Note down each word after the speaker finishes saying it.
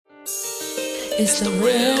It's the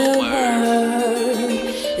real word.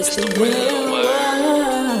 It's the real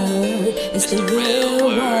word. It's the real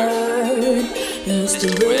word. It's the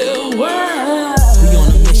real word. We on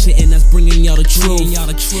a mission and that's bringing y'all the truth.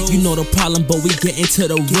 You know the problem, but we get into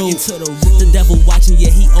the root. The devil watching, yeah,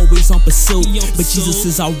 he always on pursuit. But Jesus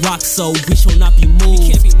is our rock, so we shall not be moved.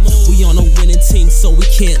 We on a winning team, so we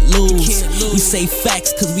can't lose. We say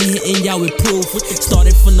facts, cause we hitting y'all with proof.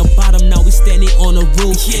 Started from the bottom, now we standing on the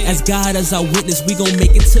roof. As God as our witness, we gon'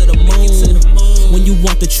 make it to the moon. When you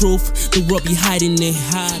want the truth, the world be hiding it.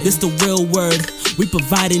 This the real word, we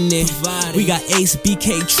providing it. We got Ace,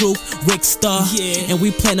 BK, Truth, Rick Star, and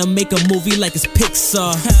we plan to make a movie like it's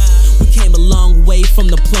Pixar. We came a long way from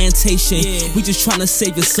the plantation. We just tryna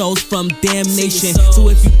save your souls from damnation. So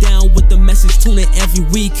if you down with the message, tune in every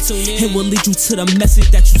week. It will lead you to the message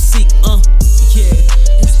that you seek.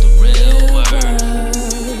 It's the real word.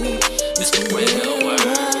 It's the real word.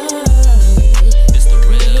 It's the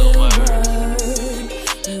real word.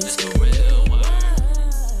 It's the real word.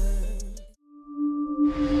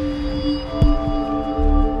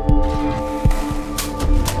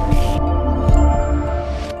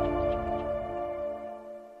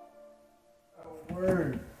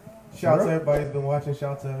 Word. Shout out to everybody who's been watching.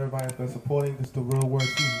 Shout out to everybody who's been supporting. This is the Real Word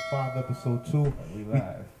Season 5, Episode 2. We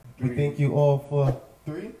live. We thank you all for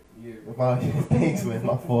 3? Yeah. Thanks, man.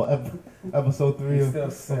 My fault. Episode 3 of the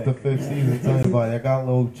 5th season. Tell everybody. I got a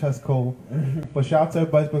little chest cold. But shout out to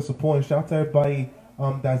everybody who's been supporting. Shout out to everybody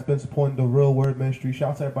that's been supporting the Real Word Ministry.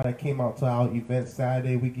 Shout out to everybody that came out to our event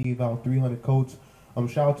Saturday. We gave out 300 coats.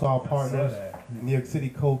 Shout out to our partners, New York City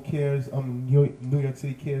Code Cares, New York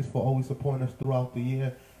City Cares for always supporting us throughout the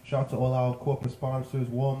year. Shout out to all our corporate sponsors,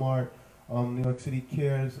 Walmart, New York City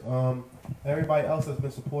Cares, everybody else that's been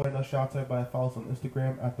supporting us. Shout out to everybody that follows on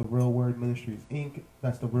Instagram at The Real Word Ministries Inc.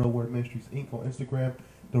 That's The Real Word Ministries Inc. on Instagram.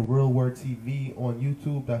 The Real Word TV on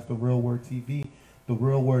YouTube. That's The Real Word TV. The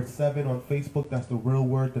Real Word 7 on Facebook. That's The Real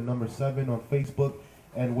Word, the number 7 on Facebook.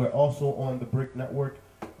 And we're also on the Brick Network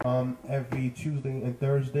every Tuesday and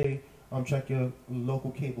Thursday. Check your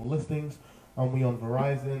local cable listings. We on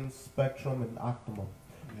Verizon, Spectrum, and Optimum.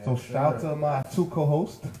 Yes, so shout out to my 2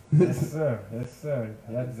 co-hosts. Yes, sir. Yes, sir.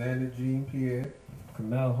 Alexander Jean Pierre,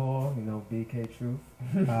 Kamel Hall, BK Truth.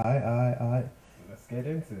 Alright. Let's get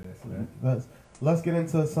into this, man. Let's get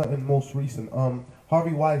into something most recent.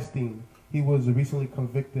 Harvey Weinstein, he was recently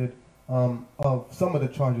convicted of some of the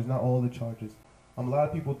charges, not all the charges. A lot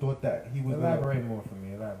of people thought that he was... Elaborate more for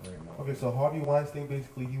me. Okay, so Harvey Weinstein,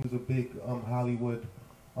 basically, he was a big Hollywood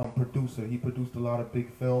producer. He produced a lot of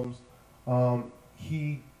big films.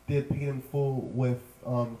 He did Paid in Full with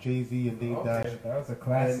Jay-Z and Dame Dash. That was a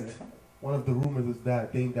classic. And one of the rumors is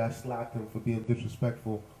that Dame Dash slapped him for being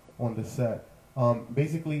disrespectful on the set.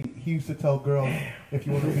 Basically, he used to tell girls, if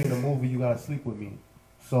you want to be in a movie, you got to sleep with me.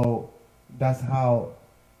 So that's how,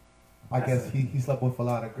 I guess, he slept with a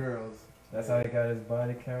lot of girls. That's how he got his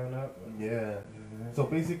body count up? Yeah. Mm-hmm. So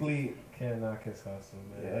basically... Can't knock his hustle,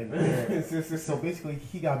 man. Yeah. So basically,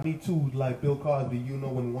 he got me too, like Bill Cosby.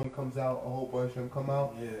 When one comes out, a whole bunch of them come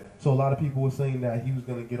out. Yeah. So a lot of people were saying that he was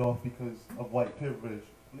going to get off because of white privilege.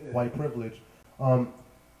 Yeah. White privilege.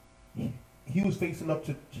 He was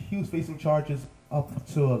facing charges up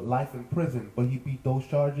to life in prison, but he beat those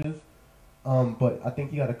charges. But I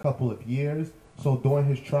think he got a couple of years. So during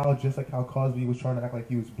his trial, just like how Cosby was trying to act like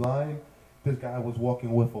he was blind, this guy was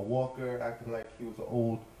walking with a walker, acting like he was an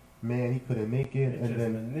old man. He couldn't make it, and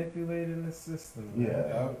then manipulating the system.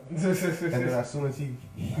 Yeah. And then as soon as he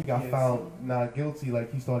got found not guilty,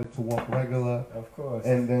 like he started to walk regular. Of course.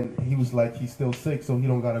 And then he was like, he's still sick, so he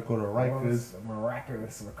don't gotta go to Rikers.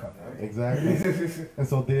 Miraculous recovery. Exactly. And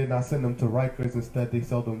so they did not send him to Rikers. Instead, they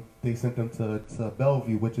sent him to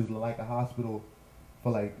Bellevue, which is like a hospital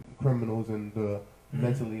for like criminals and the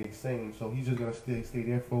mentally insane. So he's just gonna stay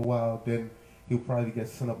there for a while. Then he'll probably get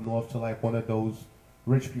sent up north to like one of those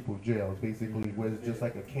rich people jails, basically, where it's just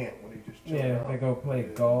like a camp where they just chill out. They go play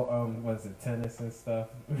golf, tennis and stuff.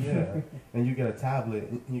 Yeah. And you get a tablet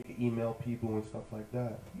and you can email people and stuff like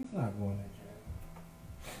that. He's not going to jail.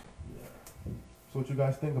 Yeah. So what you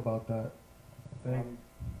guys think about that?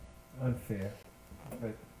 Unfair.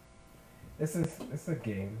 But it's a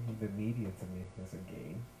game. The media, to me, is a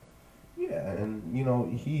game. Yeah, and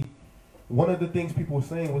one of the things people were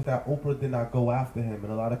saying was that Oprah did not go after him,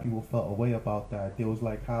 and a lot of people felt a way about that. They was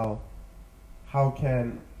like, how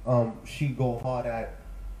can she go hard at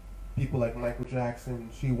people like Michael Jackson?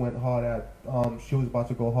 She went hard at she was about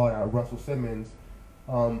to go hard at Russell Simmons,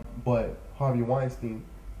 but Harvey Weinstein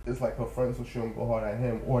is like her friend, so she don't go hard at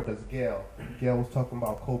him. Or does Gail? Gail was talking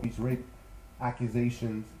about Kobe's rape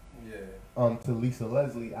accusations to Lisa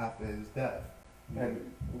Leslie after his death.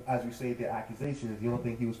 And as we say, the accusations, the only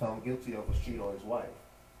thing he was found guilty of was cheating on his wife.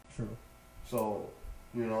 True. So,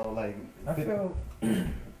 you know, like I feel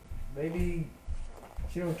maybe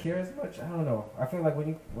she don't care as much. I don't know. I feel like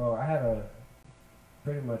I had a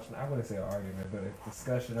pretty much, I wouldn't say an argument, but a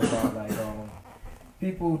discussion about like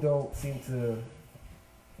people don't seem to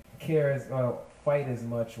care fight as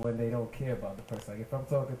much when they don't care about the person. Like if I'm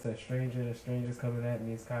talking to a stranger and a stranger's coming at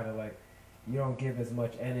me, it's kind of like you don't give as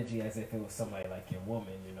much energy as if it was somebody like your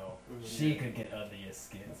woman, you know. Mm-hmm. She could get under your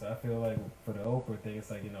skin. So I feel like for the Oprah thing, it's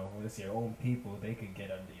like, you know, when it's your own people, they could get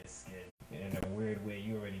under your skin. In a weird way,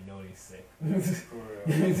 you already know they sick. For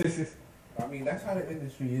real. I mean, that's how the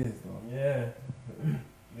industry is, though. Yeah.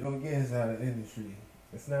 You don't get inside the industry.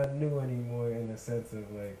 It's not new anymore in the sense of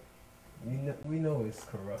like, we know it's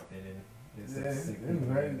corrupted and it's sick. It's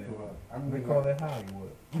very corrupt. I mean, we call it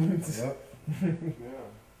Hollywood. Yep. Yeah.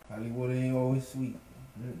 Hollywood ain't always sweet.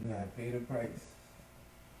 You gotta pay the price.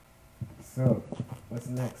 So, what's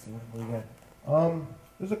next? What we got?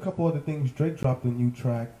 There's a couple other things. Drake dropped a new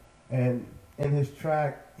track, and in his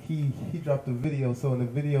track, he dropped a video. So in the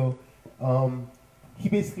video, he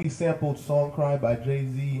basically sampled "Song Cry" by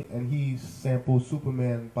Jay-Z, and he sampled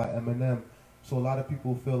 "Superman" by Eminem. So a lot of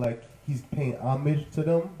people feel like he's paying homage to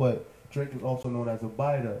them, but Drake is also known as a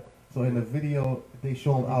biter. So in the video, they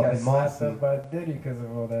show him out in Marcy. He got slapped up by Diddy because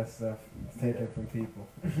of all that stuff taken from people.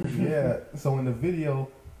 Yeah. So in the video,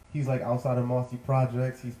 he's like outside of Marcy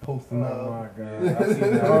Projects. He's posting up. Oh my God! I've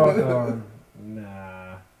seen that.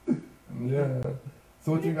 Nah. Yeah.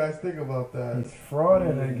 So what you guys think about that? He's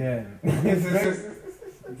frauding again.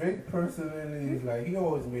 Drake personally is like, he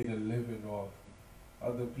always made a living off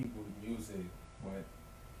other people's music, but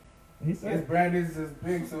his brand is as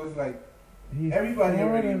big, so it's like everybody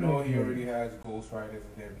already know he already has ghostwriters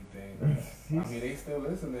and everything. I mean, they still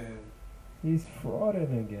listen to him. He's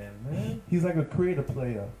frauding again, man. He's like a creator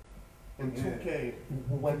player. In 2K,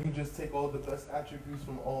 when you just take all the best attributes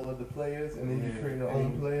from all of the players and then you create your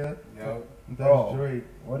own player, that's Drake.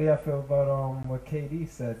 What do y'all feel about what KD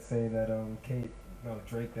said? Say that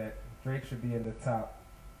Drake should be in the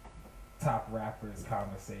top rappers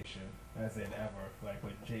conversation, as in ever, like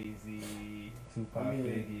with Jay-Z, Tupac,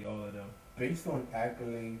 Biggie, all of them. Based on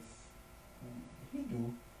accolades, he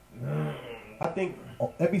do. I think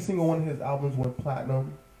every single one of his albums went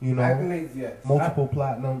platinum. You know, accolades, yes. Multiple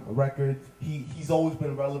platinum records. He's always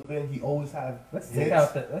been relevant. He always has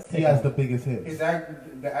hits. He has the biggest hits.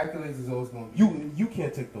 The accolades is always going to be. You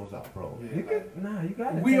can't take those out, bro. Yeah. You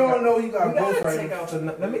got. We all know you got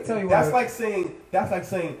ghostwriters. Let me tell you. That's like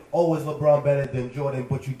saying, oh, is LeBron better than Jordan?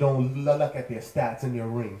 But you don't look at their stats and their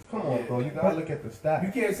rings. Come on, bro. You gotta look at the stats.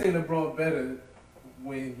 You can't say LeBron better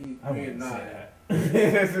when he's not.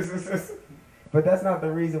 But that's not the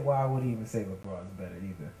reason why I would even say LeBron's better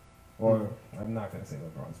either. Or I'm not gonna say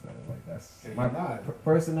LeBron's better. Like that's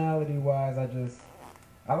personality wise.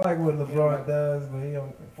 I like what LeBron does, but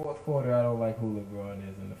fourth quarter I don't like who LeBron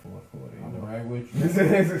is in the fourth quarter. You know? Right with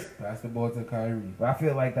you. Pass the ball to Kyrie. But I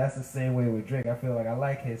feel like that's the same way with Drake. I feel like I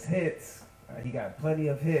like his hits. He got plenty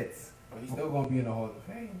of hits. But he's still gonna be in the Hall of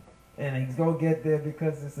Fame. And he's gonna get there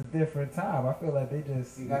because it's a different time. I feel like he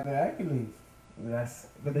got the accolades.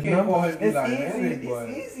 But the numbers,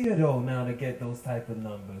 it's easier though now to get those type of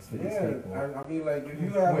numbers for these people. I mean, like if you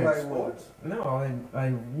have like sports, no,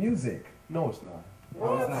 and music. No, it's not.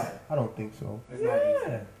 No, it's not. I don't think so. It's not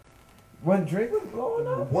easy. When Drake was blowing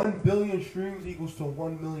up, 1 billion streams equals to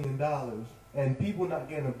 $1 million, and people not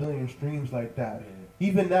getting 1 billion streams like that. Yeah.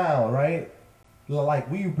 Even now, right? Like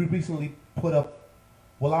we recently put up.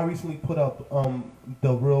 Well, I recently put up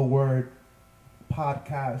the Real Word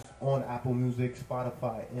podcast on Apple Music,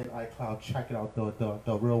 Spotify, and iCloud. Check it out,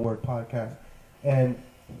 the Real Word podcast. And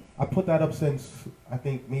I put that up since I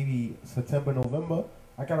think maybe September, November.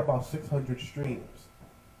 I got about 600 streams,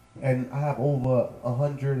 and I have over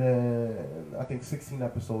 16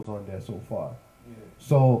 episodes on there so far. Yeah.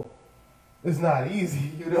 So it's not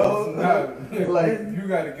easy, you know. Like you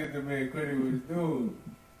got to get the man credit with his dude.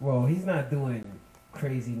 Well, he's not doing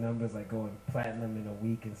crazy numbers like going platinum in a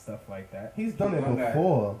week and stuff like that. He's done it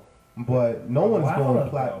before, but no one's going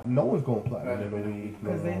platinum. No one's going platinum in a week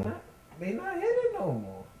because they not hitting no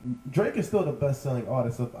more. Drake is still the best-selling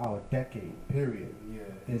artist of our decade. Period. Yeah.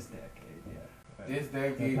 This decade. Yeah. This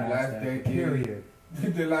decade, last decade. Period.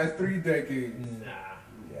 The last 3 decades. Nah.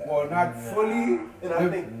 Yeah. Well, not fully. And I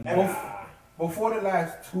think before the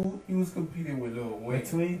last 2, he was competing with Lil Wayne.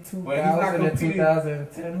 Between 2000 and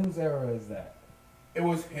 2010, whose era is that? It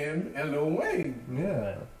was him and Lil Wayne.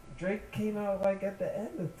 Yeah. Drake came out like at the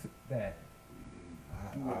end of that.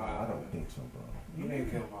 I don't think so, bro. He didn't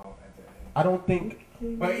come out at the end. I don't think.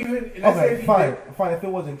 But even let's say Okay, fine, fine. If it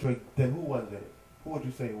wasn't Drake, then who was it? Who would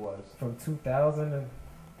you say it was? From 2000 and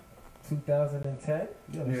 2010?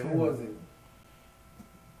 Yeah, who was it?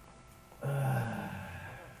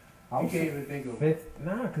 I You would can't say, even think of.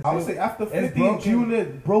 Cause I would say after 50 broken. Junior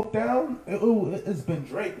broke down, it's been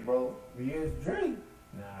Drake, bro. Yeah, it's Drake.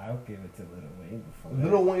 Nah, I'll give it to Lil Wayne before.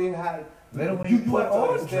 Lil Wayne had. Lil Wayne you put have to on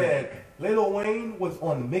understand, Drake. Lil Wayne was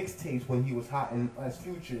on mixtapes when he was hot and as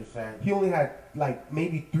Future. He only had like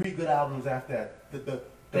maybe 3 good albums after that. The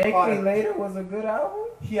Thank Carter, Me Later was a good album?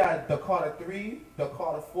 He had the Carter 3, the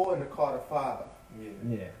Carter 4, and the Carter 5. Yeah.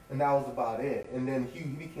 Yeah. And that was about it. And then he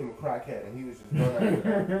became a crackhead and he was just done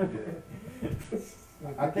after that.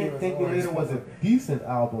 I think Thank Me Later was a decent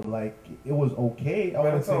album. Like, it was okay. I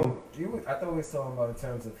wouldn't say. I thought we were talking about in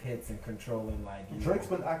terms of hits and controlling, like. Drake's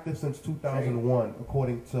been active since 2001,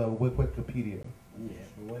 according to Wikipedia. Yeah,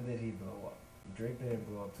 but when did he blow up? Drake didn't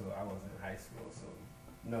blow up till I was in high school, so.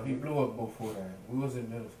 No, he blew up before that. We was in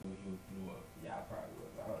middle school. He blew up. Yeah, I probably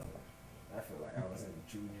was. I feel like I was in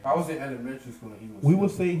junior. I was in elementary school. And he was. We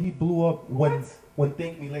would say he blew up when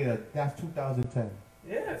Thank Me Later. That's 2010.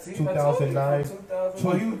 Yeah, see, 2009.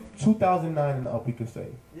 2009. 2009 and up, we could say.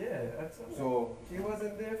 Yeah, I told you. So He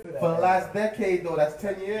wasn't there for that. For the last decade, though, that's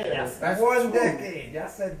 10 years. Yes, That's one 2. decade. Y'all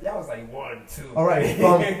said y'all was like 1, 2. All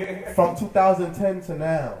right, from 2010 to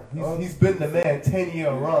now, he's been the man.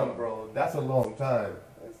 10-year run, bro. That's a long time.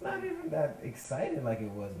 It's not even that exciting like it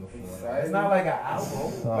was before. Exciting? It's not like an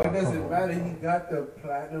album. but it doesn't come matter. on. He got the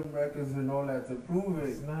platinum records and all that to prove it.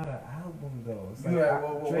 It's not an album though. It's You like had-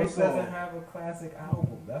 what Drake song? doesn't have a classic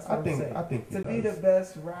album. That's what I I'm think. saying. I think he To be the does.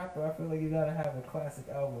 best rapper, I feel like you gotta have a classic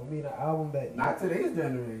album. I mean, an album that Not today's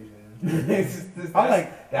generation. I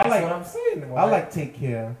like. That's I like. what I'm saying. I like Take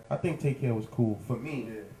Care. I think Take Care was cool for me.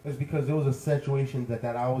 Yeah. It's because there was a situation that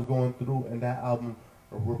I was going through, and that album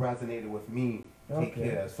resonated with me. Take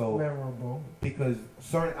Care. So memorable. because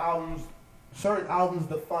certain albums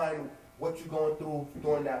define what you're going through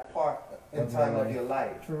during that part in Of time your of life. your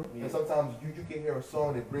life. True. And sometimes you can hear a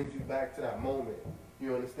song that brings you back to that moment.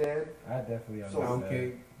 You understand? I definitely So, understand.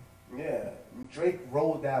 Okay. Yeah. Drake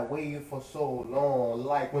rode that wave for so long.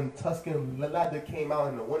 Like when Tuscan Leather came out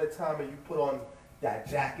in the wintertime and you put on that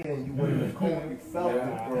jacket and you went in the cold, you felt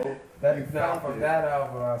Yeah. it, bro. You That, now felt from it. that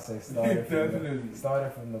album, I'll say started Definitely.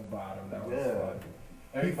 started from the bottom. That was Yeah. fun.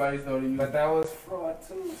 Everybody started using. But that was fraud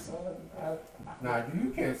too, son. Nah, you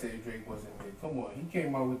can't say Drake wasn't big. Come on, he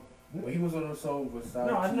came out with when he was on the song with Versace.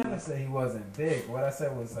 No, I never said he wasn't big. What I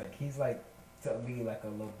said was like he's like to me like a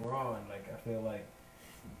LeBron. Like I feel like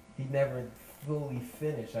he never fully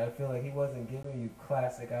finished. I feel like he wasn't giving you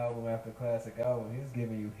classic album after classic album. He was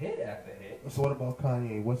giving you hit after hit. So what about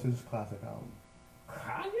Kanye? What's his classic album?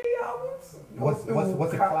 Kanye albums?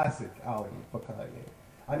 What's a classic album for Kanye?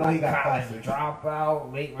 I know he got College classics.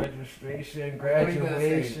 Dropout, late registration, What are you gonna say?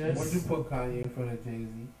 graduation. Would you put Kanye in front of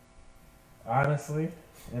Jay-Z? Honestly,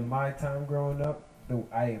 in my time growing up,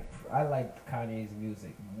 I liked Kanye's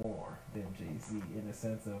music more than Jay-Z in the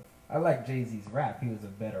sense of I like Jay-Z's rap. He was a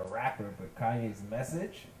better rapper, but Kanye's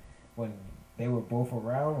message when they were both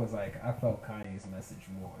around was like I felt Kanye's message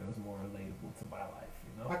more. It was more relatable to my life,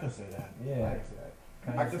 you know? I can say that. Yeah. I can say that.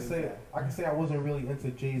 Kanye I can says say that. I can say I wasn't really into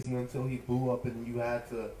Jay-Z until he blew up and you had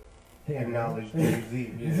to Yeah, acknowledge man.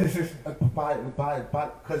 Jay-Z.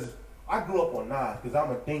 Because I grew up on Nas because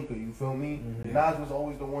I'm a thinker, you feel me? Mhm. Nas was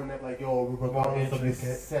always the one that like, yo, regardless of the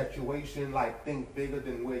intricate. situation, like think bigger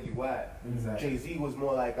than where you at. Exactly. Jay-Z was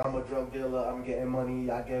more like, I'm a drug dealer, I'm getting money,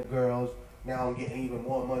 I get girls, now I'm getting even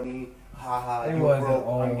more money. Ha ha, It you wasn't broke, I'm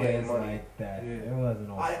always getting money. like that. Yeah. It wasn't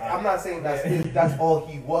always. I'm not saying that's all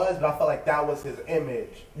he was, but I felt like that was his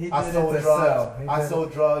image. He I did sold it to drugs. sell. He I did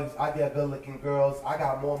sold drugs. I get good looking girls. I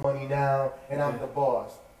got more money now, and I'm the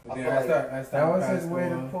boss. I Yeah, feel like, That was his way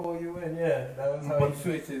to pull you in. Yeah, that was how But He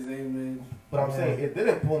switched his image. but I'm Yeah. saying it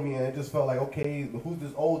didn't pull me in. It just felt like, okay, who's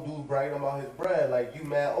this old dude bragging about his bread? Like you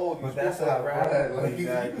mad old, you But supposed that's to have what rap- bread. Like,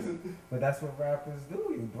 Exactly. But that's what rappers do.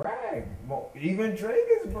 You brag. Well, even Drake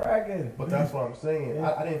is bragging. But that's what I'm saying.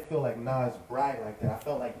 Yeah. I didn't feel like Nas bragged like that. I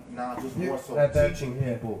felt like Nas was Yeah, more so that- teaching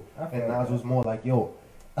yeah. people, I and felt Nas that. was more like, yo,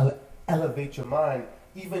 elevate your mind.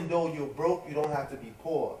 Even though you're broke, you don't have to be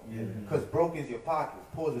poor. Yeah. Because broke is your pockets,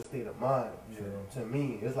 poor is a state of mind. Yeah. To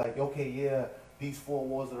me, it's like, okay, yeah, these 4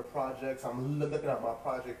 walls of the projects, I'm looking out my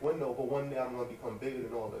project window, but one day I'm going to become bigger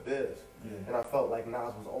than all of this. Yeah. And I felt like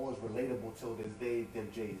Nas was always relatable till this day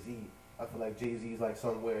than Jay-Z. I feel like Jay-Z's like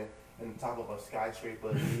somewhere in the top of a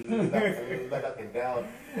skyscraper, he's like up and down,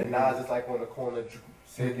 and Nas is like on the corner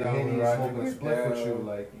Sit drinking down Henny, with Roger smoking a split with you. Goodell.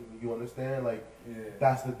 Like, you understand? Like, Yeah.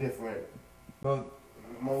 that's the different. Well,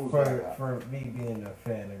 for me being a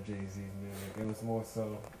fan of Jay-Z's music, it was more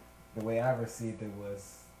so the way I received it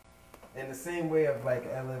was in the same way of like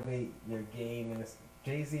elevate your game. And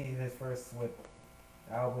Jay-Z, his first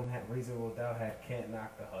album had Reasonable Doubt had Can't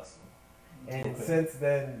Knock the Hustle, and since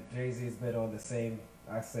then Jay-Z's been on the same.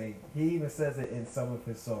 I say he even says it in some of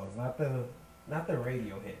his songs, not the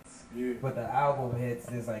radio hits, but the album hits.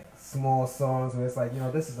 There's like small songs where it's like,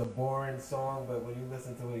 this is a boring song, but when you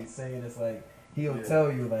listen to what he's saying, it's like he'll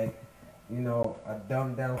tell you like, I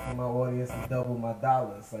dumbed down for my audience to double my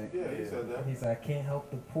dollars. Like, he said that. He said, I can't help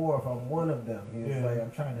the poor if I'm one of them. He's like,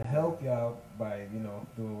 I'm trying to help y'all by,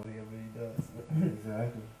 doing whatever he does.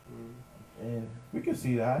 Exactly. And we can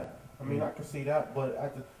see that. I mean, I can see that, but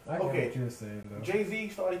I get what you're saying, though. Jay-Z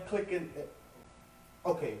started clicking.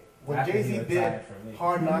 Okay, when After Jay-Z did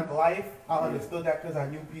Hard Knock Mm-hmm. Life, I understood that because I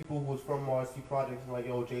knew people who was from RC Projects and like,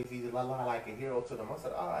 yo, Jay-Z's like a hero to them. I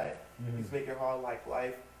said, all right, he's making Hard Knock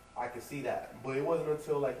Life. I could see that. But it wasn't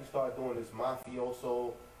until like he started doing this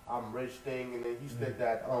mafioso, I'm rich thing, and then he said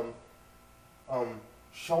that,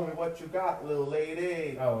 show me what you got, little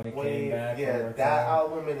lady. Oh, when it came back. Yeah, that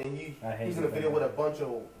album, and then he's in a video with a bunch of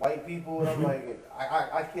white people, and I'm like,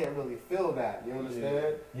 I can't really feel that. You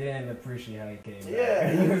understand? You didn't appreciate how he came back.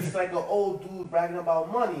 Yeah, he was just like an old dude bragging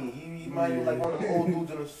about money. He might be like one of the old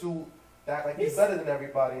dudes in a suit that act like he's better than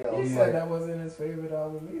everybody else. He said that wasn't his favorite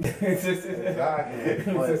album either.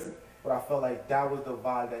 Exactly. But I felt like that was the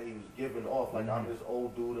vibe that he was giving off. Like, I'm this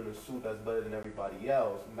old dude in a suit that's better than everybody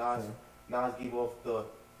else. Nas gave off the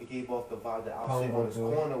vibe that I'll sit on this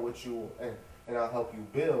corner with you and I'll help you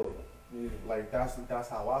build. Yeah. Like that's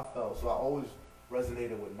how I felt. So I always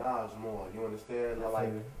resonated with Nas more. You understand?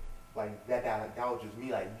 Like that was just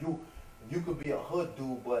me. Like you could be a hood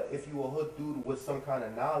dude, but if you a hood dude with some kind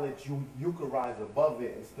of knowledge, you could rise above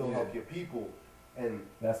it and still help your people. And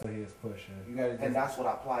that's what he was pushing. And that's what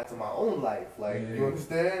I applied to my own life. Like you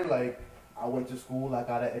understand? Like I went to school, I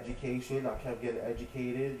got an education, I kept getting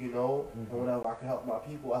educated, and whenever I can help my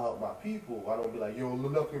people, I help my people. I don't be like, yo,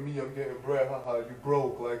 look at me, I'm getting bread, haha, you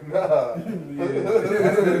broke. Like, nah.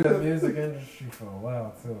 That's been in the music industry for a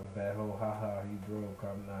while, too. That whole haha, you broke,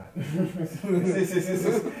 I'm not.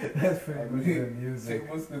 That's pretty much the music.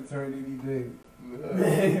 What's the turn any day?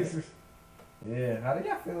 Yeah, how do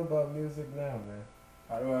y'all feel about music now, man?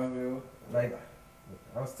 How do I feel? Like,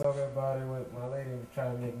 I was talking about it with my lady,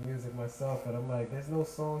 trying to make music myself, and I'm like, there's no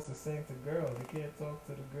songs to sing to girls. You can't talk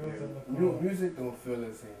to the girls in the phone. Music don't feel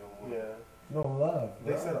the same no more. Yeah. No love.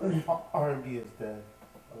 They said R&B is dead.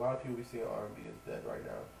 A lot of people be saying R&B is dead right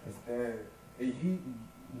now. It's dead.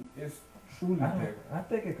 It's truly dead. I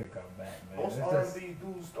think it could come back, man. Most R&B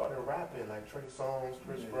dudes started rapping, like Trey Songz,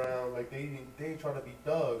 Chris Brown. Like they try to be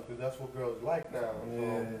thugs because that's what girls like now. Yeah.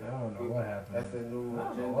 So, I don't know what happened. That's the new. I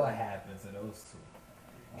don't know what happened to those two.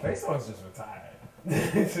 Trey Songz just retired.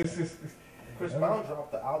 Chris Brown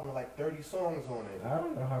dropped the album like 30 songs on it. I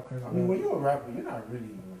don't know how Chris. I mean, when you're a rapper, you're not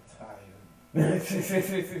really retired.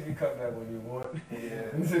 You come back when you want.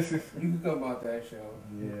 Yeah. You can come out that show.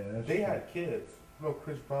 Yeah. They had kids.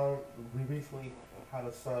 Chris Brown recently had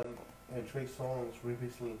a son, and Trey Songz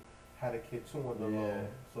recently had a kid too on the low.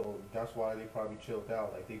 So that's why they probably chilled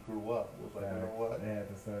out. Like they grew up. It was like, you know what? They had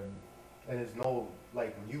the son. And there's no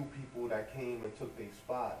like new people that came and took their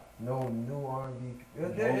spot. No new R&B.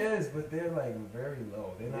 There is, but they're like very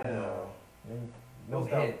low. They're not. No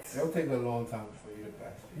hits. It'll take a long time before you to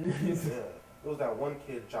pass it. Yeah. There was that one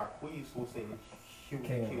kid, Jacquees, who was saying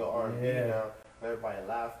King of R&B now. Everybody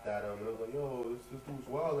laughed at him. And it was like, yo, this dude's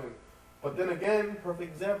wildin'. But then again,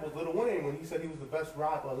 perfect example is Lil Wayne. When he said he was the best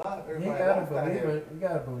rapper alive, everybody laughed at him. You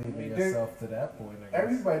gotta believe in yourself to that point, I guess.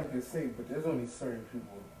 Everybody can sing, but there's only certain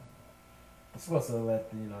people. You're supposed to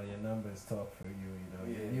let your numbers talk for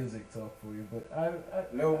you, your music talk for you.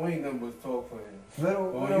 But Lil Wayne numbers talk for him.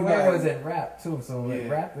 Lil Wayne was in rap too, so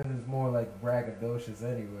rapping is more like braggadocious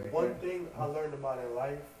anyway. One thing I learned about in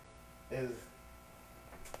life is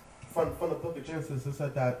from the book of Genesis, it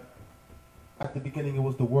said that at the beginning it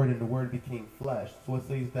was the Word and the Word became flesh. So it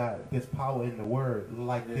says that there's power in the Word.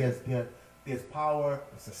 Like there's power.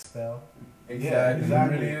 It's a spell. Exactly. Yeah,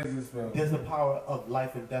 exactly. It really is a spell. There's the power of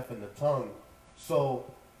life and death in the tongue. So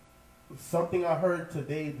something I heard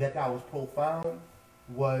today that was profound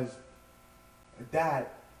was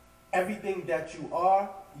that everything that you are,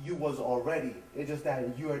 you was already. It's just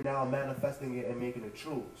that you are now manifesting it and making it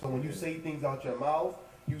true. So when you say things out your mouth,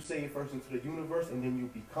 you say it first into the universe and then you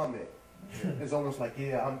become it. It's almost like,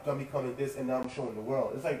 I'm becoming this and now I'm showing the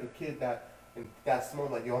world. It's like the kid that and that smell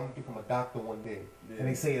like, yo, I'm gonna become a doctor one day. Yeah. And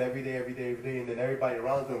they say it every day, and then everybody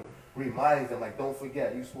around them reminds them, like, don't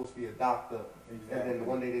forget, you're supposed to be a doctor. Exactly. And then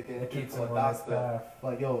one day they It keeps become them a on his doctor. path.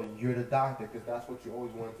 Like, yo, you're the doctor, because that's what you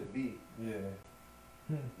always wanted to be. Yeah.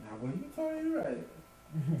 Now, when you totally right.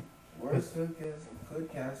 Words could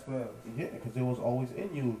cast spells. Yeah, because it was always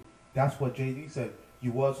in you. That's what Jay-Z said.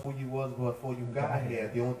 You was who you was before you got here.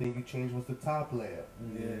 The only thing you changed was the top layer.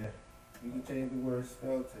 Yeah. You can change the word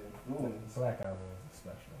spell to influence. Black Album was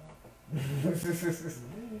a special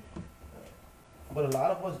album. But a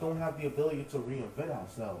lot of us don't have the ability to reinvent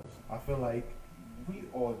ourselves. I feel like We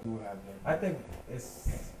all do have that. I think it's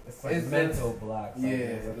like It's mental just- blocks.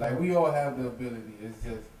 Yeah, like we all have the ability. It's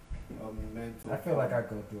just a mental. I feel like I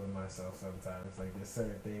go through it myself sometimes. Like there's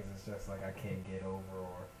certain things it's just like I can't get over,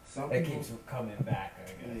 or some it people, keeps coming back. I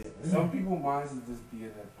guess. yeah, some people minds is just be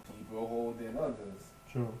in a deeper hole than others.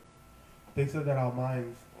 true. They said that our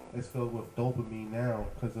minds is filled with dopamine now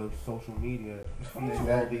because of social media. It feeds you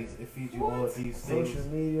all these. It feeds you all of these things, Social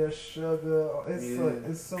media, sugar. Yeah.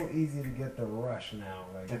 It's so easy to get the rush now.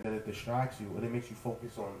 Like and then it distracts you, and it makes you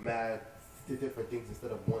focus on different things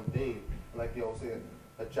instead of one thing. Like they all say,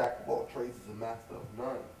 a jack of all trades is a master of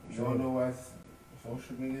none. You don't know what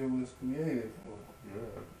social media was created for. Yeah.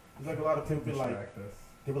 It's like a lot of people be like, distract us.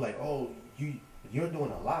 they were like, oh, you're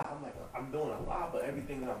doing a lot. I'm like, I'm doing a lot, but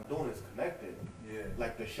everything that I'm doing is connected. Yeah.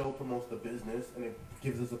 Like the show promotes the business, and it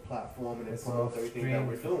gives us a platform, and it It's all promotes everything that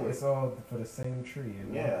we're streamed. doing. It's all for the same tree. You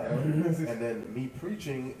know? Yeah. And then me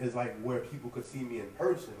preaching is like where people could see me in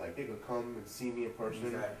person. Like they could come and see me in person.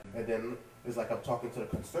 Exactly. And then it's like I'm talking to the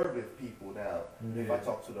conservative people now. If I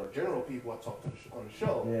talk to the general people, I talk to on the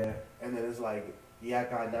show. Yeah. And then it's like, yeah, I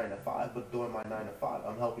got 9 to 5, but during my 9 to 5,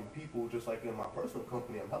 I'm helping people just like in my personal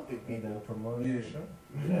company. I'm helping And then people. promoting the Yeah. show.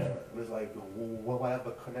 Yeah. And it's like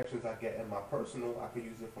whatever connections I get in my personal, I could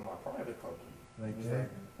use it for my private company. Like, Exactly.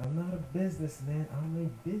 yeah, I'm not a businessman. I'm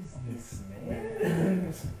a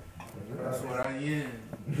businessman. That's what I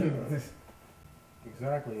am.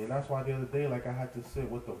 Exactly, and that's why the other day, like, I had to sit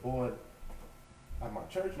with the board at my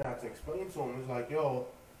church and I had to explain to him. It's like, yo,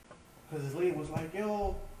 because his lady was like,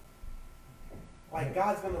 yo, like,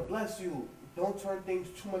 God's gonna bless you. Don't turn things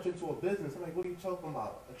too much into a business. I'm like, what are you talking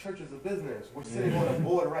about? A church is a business. We're sitting on a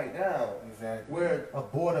board right now. Exactly. We're a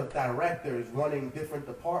board of directors running different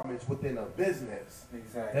departments within a business. They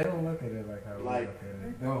Exactly. don't look at it like how we Like- look at They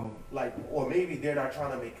it. don't. Like, or maybe they're not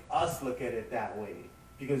trying to make us look at it that way.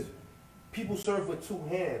 Because people serve with two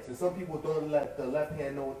hands, and some people don't let the left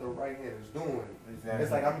hand know what the right hand is doing. Exactly.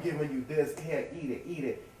 It's like, I'm giving you this, here, eat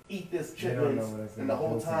it. Eat this They don't know chitlins, what it's and the gonna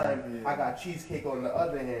whole do to time you. I got cheesecake on the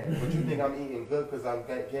other hand. But you think I'm eating good because I'm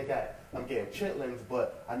getting chitlins,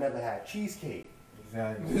 but I never had cheesecake.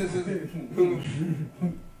 Exactly.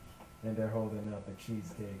 And they're holding out the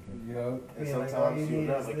cheesecake. Yo. And Yeah, like, sometimes all you you need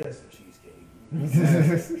never is get this. the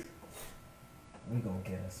cheesecake. We gonna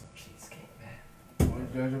get us some cheesecake, man.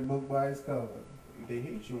 Don't judge a book by its cover. They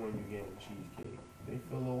hate you when you get cheesecake. They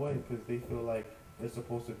feel away because they feel like it's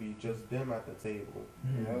supposed to be just them at the table.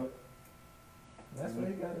 Yep. That's why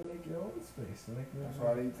you gotta make your own space. That's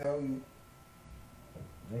why they tell you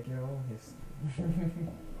Make your own history.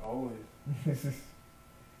 always.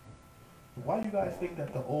 Why do you guys think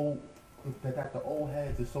that the old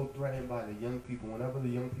heads is so threatened by the young people? Whenever the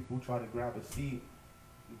young people try to grab a seat,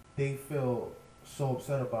 they feel so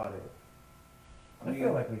upset about it. I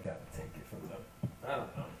feel like we gotta take it from them. I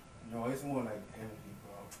don't know. No, it's more like envy,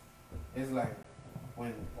 bro. It's like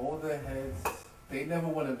when older heads, they never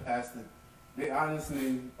want to pass the. They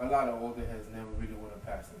honestly, a lot of older heads never really want to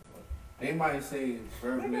pass the torch. They might say it They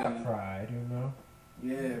verbally, got pride, you know.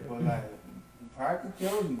 yeah, but like pride could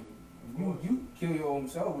kill you. You kill your own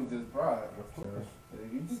self with this pride. Sure. So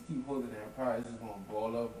if you just keep holding that pride, it's just gonna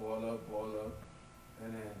ball up,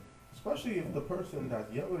 and then Especially if the person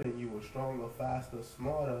that's younger than you is stronger, faster,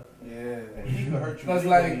 smarter, yeah. and he can hurt you Because,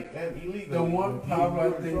 legally like, and illegally. The one You- problem I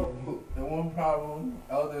you're in think, trouble. the one problem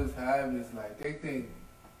elders have is like they think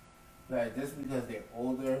like just because they're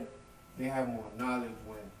older, they have more knowledge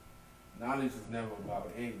when knowledge is never about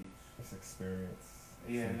age. It's experience.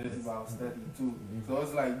 Yeah, and it's about study too. Mhm. So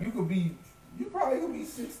it's like you probably could be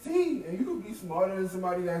 16 and you could be smarter than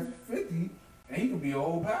somebody that's 50 and he could be a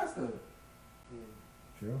whole pastor.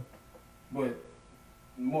 True. But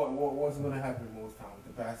what's gonna happen most times?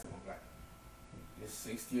 The pastor gonna be like, this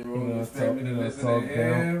 60-year-old expect me to listen to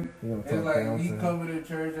him. You know, It's like he coming to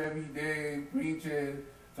church every day, preaching,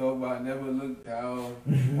 talk about never look down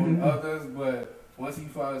on others, but once he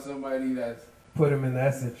finds somebody that's put him in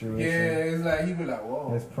that situation. Yeah, it's like he be like,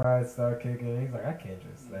 whoa. His pride start kicking. He's like, I can't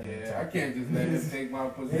just let him. I can't just let him take my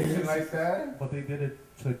position like that. But they did it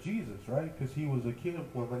to Jesus, right? Because he was a kid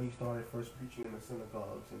when he started first preaching in the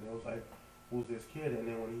synagogues, and it was like, who's this kid? And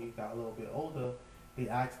then when he got a little bit older, they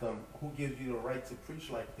asked him, who gives you the right to preach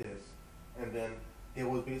like this? And then they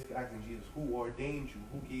was basically asking Jesus, who ordained you?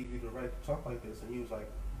 Who gave you the right to talk like this? And he was like,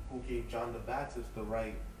 who gave John the Baptist the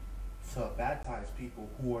right to baptize people?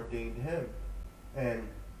 Who ordained him? And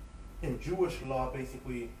in Jewish law,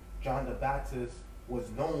 basically, John the Baptist was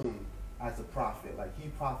known as a prophet. Like, he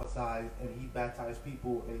prophesied and he baptized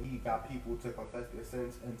people and he got people to confess their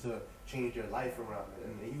sins and to change their life around it.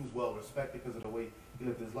 And he was well respected because of the way he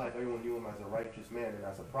lived his life. Everyone knew him as a righteous man and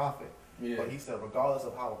as a prophet. Yeah. But he said, regardless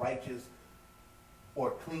of how righteous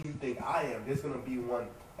or clean you think I am, there's going to be one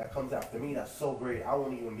that comes after me that's so great, I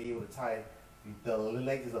won't even be able to tie the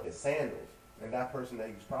laces of his sandals. And that person that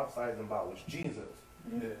he was prophesying about was Jesus.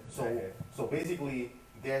 Yeah. So basically,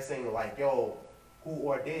 they're saying like, yo, who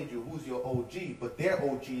ordained you? Who's your OG? But their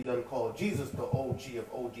OG doesn't call Jesus the OG of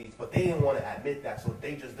OGs. But they didn't want to admit that, so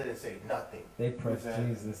they just didn't say nothing. They pressed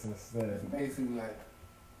Jesus instead. So basically, like,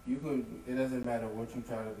 you could, it doesn't matter what you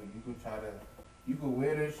try to do. You could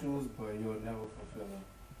wear their shoes, but you'll never fulfill them.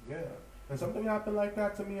 Yeah. And something happened like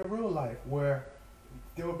that to me in real life, where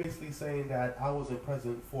they were basically saying that I wasn't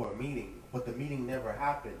present for a meeting, but the meeting never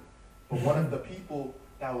happened. But one of the people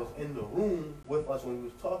that was in the room with us when we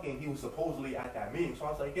was talking, he was supposedly at that meeting. So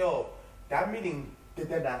I was like, yo, that meeting, did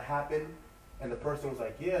that not happen? And the person was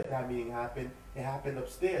like, yeah, that meeting happened. It happened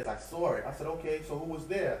upstairs. I saw it. I said, okay, so who was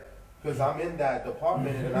there? Because I'm in that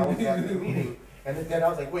department and I was at the meeting. And then I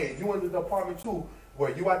was like, wait, you in the department too? Were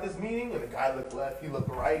you at this meeting? And the guy looked left, he looked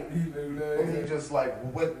right. And he just like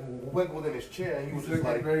wiggled in his chair and he was just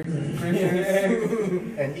like,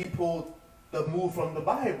 and he pulled the move from the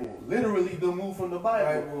Bible, literally the move from the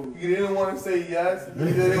Bible. He didn't want to say yes,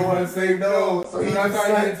 he didn't want to say no, so he just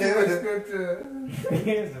sat there. Scripture.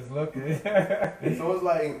 He's just looking. So it's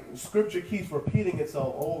like scripture keeps repeating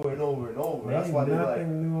itself over and over and over. That's why they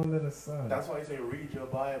nothing new under the sun. That's why they say read your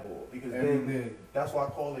Bible, because then that's why I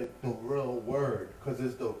call it the real word, because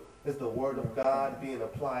it's the word of God being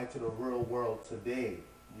applied to the real world today.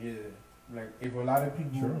 Yeah, like if a lot of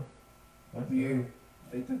people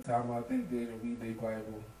take the time out their day to read their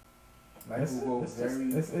Bible,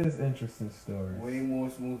 this is interesting story. Way more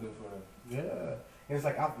smoother for them. Yeah, and it's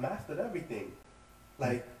like I've mastered everything.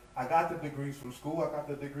 Like I got the degrees from school, I got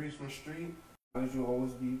the degrees from street. As you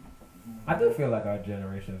always be. I do feel like our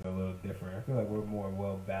generation is a little different. I feel like we're more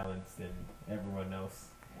well balanced than everyone else.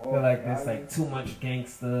 I feel like there's like too much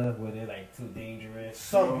gangster, where they're like too dangerous.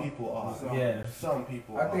 Some people are. Some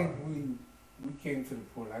people I think we came to the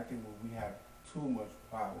point, I think when we have too much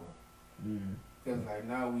power. Because like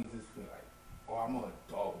now we just feel like, oh, I'm an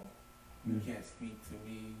adult. You can't speak to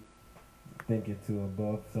me. Thinking too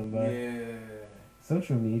above somebody. Yeah.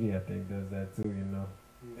 Social media, I think, does that too, you know.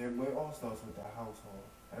 And it all starts with the household.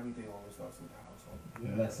 Everything always starts with the household.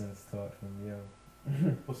 Yeah. Lessons taught from young.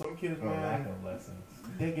 But some kids, or man, lack of lessons.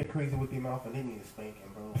 They get crazy with their mouth and they need a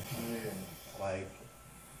spanking, bro. Yeah. Like,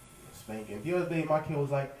 spanking. The other day, my kid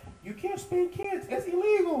was like, you can't spank kids. It's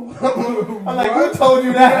illegal. I'm like, who told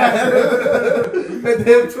you that? And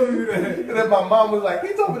then told you that. And then my mom was like,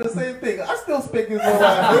 he told me the same thing. I still spank his little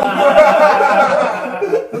ass.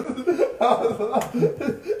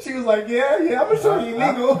 She was like, yeah, I'm going to show you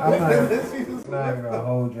illegal. I'm not even going to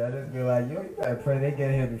hold you. I just be like, yo, you better pray they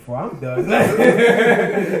get here before I'm done.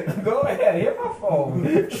 Go ahead, here's my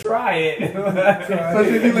phone. Try it.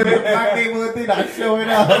 Especially if you live in a black neighborhood, they're not showing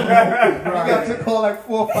up. You got to call like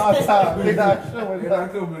 4 or 5 times. They're not showing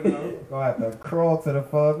up. Gonna have to crawl to the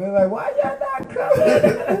phone. They're like, why y'all not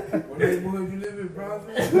coming? What neighborhood you live in,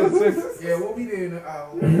 Brownsville? Yeah, we'll be there in an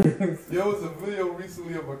hour. There was a video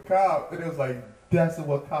recently of a cop, and it was like, that's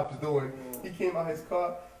what cops doing. He came out his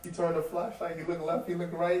car, he turned the flashlight, he looked left, he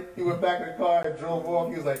looked right, he went back in the car and drove off.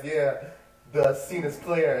 He was like, yeah, the scene is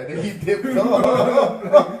clear, and then he dipped off.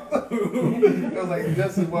 It was like,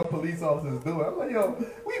 this is what police officers do. I'm like, yo,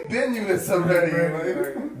 we've been using this already.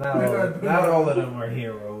 Not all of them are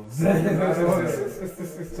heroes. Some of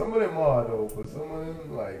them are though, but some of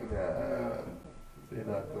them like, nah, they're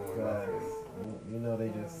not doing nothing. You know, they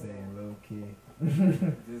just saying low key.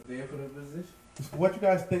 Just there for the position. What you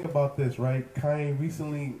guys think about this, right? Kanye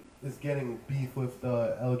recently is getting beef with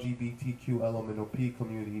the LGBTQ LMNOP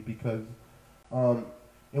community because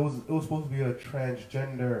it was supposed to be a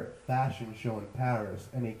transgender fashion show in Paris,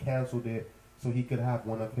 and they canceled it so he could have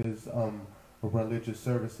one of his religious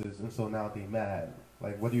services, and so now they mad.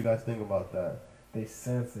 Like, what do you guys think about that? They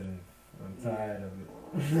sensitive. I'm tired of it.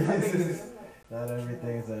 Not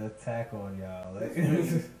everything's an attack on y'all. Like,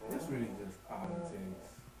 it's really just politics.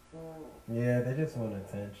 Yeah, they just want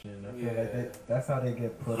attention. I feel like that's how they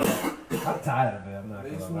get put up. I'm tired of it. I'm not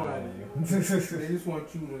gonna lie to you. They just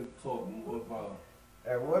want you to talk more about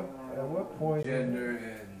At what point gender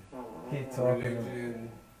and keep talking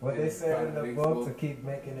religion. what they said in the book to keep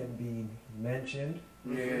making it be mentioned.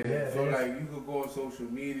 Yeah, so like you could go on social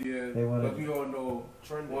media, but you don't know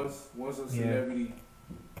once a celebrity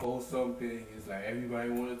posts something, it's like everybody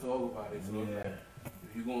want to talk about it. So like,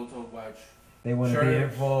 if you're gonna talk about they want to be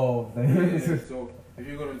involved. So if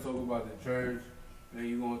you're gonna talk about the church, then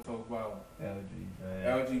you're gonna talk about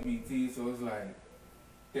LGBT. So it's like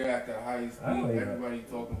they're at the highest peak. Everybody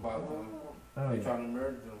talking about them. They trying to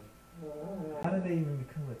merge them. How did they even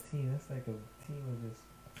become a team? That's like a team of just.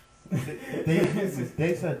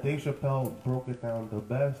 They said Dave Chappelle broke it down the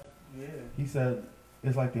best. Yeah. He said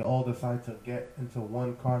it's like they all decide to get into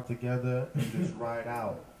one car together and just ride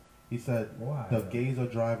out. He said the gays are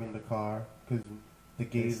driving the car because the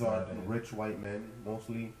gays are rich white men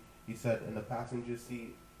mostly. He said in the passenger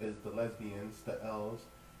seat is the lesbians, the L's.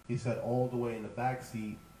 He said all the way in the back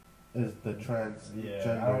seat is the transgenders.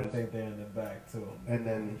 Yeah, I don't think they're in the back too. And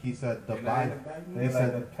then he said the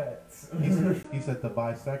pets. He said the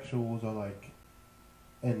bisexuals are like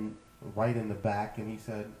right in the back, and he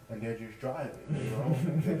said, and they're just driving, you know,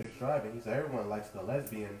 they're just driving. He said everyone likes the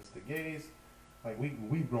lesbians, the gays, like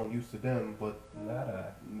we've grown used to them, but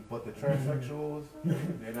the transsexuals,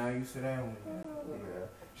 they're not used to that one. Yeah.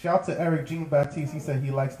 Shout out to Eric Jean Baptiste. He said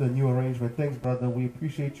he likes the new arrangement. Thanks, brother. We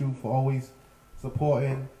appreciate you for always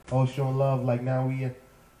supporting, always showing love. Like now we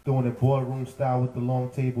doing it boardroom style with the long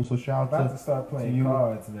table. So shout out to start playing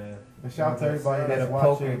cards, man. And shout out to everybody that's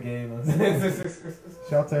watching.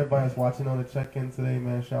 Shout out to everybody that's watching on the check-in today,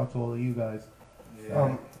 man. Shout out to all of you guys.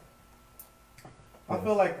 Yeah. I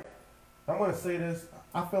feel like I'm gonna say this.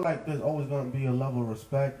 I feel like there's always gonna be a level of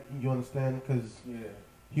respect. You understand? Because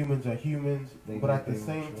humans are humans. But at the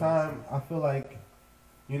same time, I feel like,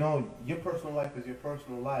 you know, your personal life is your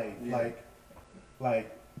personal life. Yeah.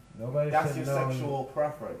 Like nobody that's your sexual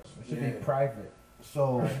preference. It should be private.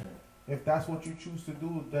 So if that's what you choose to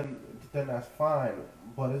do, then that's fine.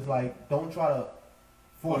 But it's like, don't try to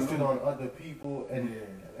force it on other people and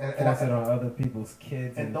force it on other people's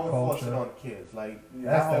kids and don't force it on kids. Like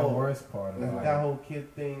that's the worst part of it. That whole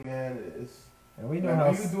kid thing, man. And we know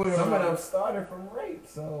how some of them started from rape,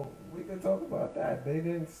 so we can talk about that. They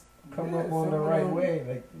didn't come up on the right way.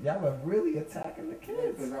 Like y'all are really attacking the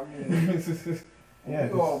kids. Yeah,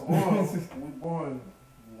 we all born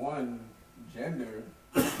one gender.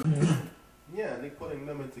 Yeah, they putting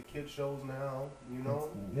them into kid shows now, you know?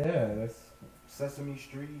 Yeah, that's Sesame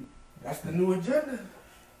Street. That's the new agenda.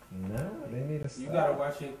 No, they need to stop. You gotta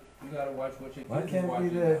watch it. You gotta watch what your kids Why can't be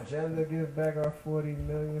the agenda give back our 40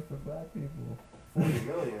 million for black people? 40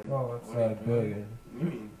 million? Oh, I'm sorry, billion. You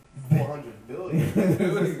mean 400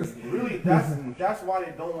 billion? Really, that's why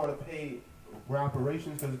they don't want to pay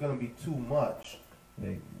reparations, because it's gonna be too much.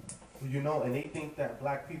 You know, and they think that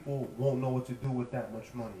black people won't know what to do with that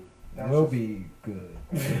much money. We'll be good.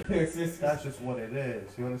 That's just what it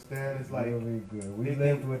is. You understand? It's like we'll be good. We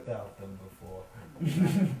lived without them before.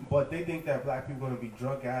 But they think that black people are gonna be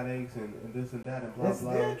drug addicts and this and that and blah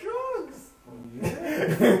blah. They're drugs.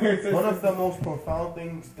 Yeah. One of the most profound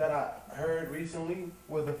things that I heard recently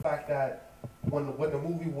was the fact that when the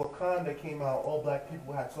movie Wakanda came out, all black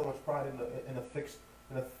people had so much pride in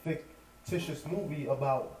a fictitious movie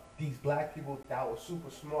about these black people that were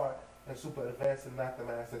super smart and super advanced in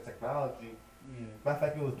mathematics and technology. Yeah. Matter of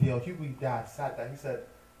fact, it was D.L. Hughley that said that. He said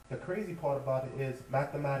the crazy part about it is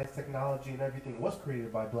mathematics, technology, and everything was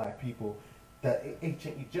created by black people. The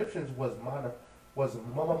ancient Egyptians was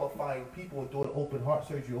mummifying people and doing open heart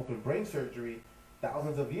surgery, open brain surgery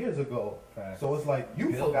thousands of years ago. Facts. So it's like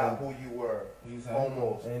you forgot who you were,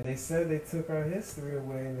 almost. And they said they took our history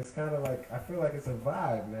away, and it's kind of like, I feel like it's a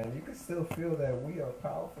vibe, man. You can still feel that we are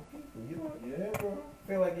powerful people. You know? Yeah, bro. I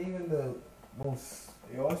feel like even the most...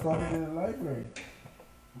 They all started in the library.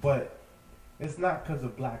 But it's not because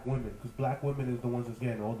of black women, because black women is the ones that's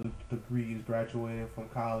getting all the degrees, graduating from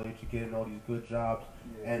college, getting all these good jobs,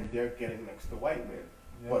 and they're getting next to white men.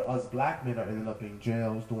 Yeah. But us black men are ending up in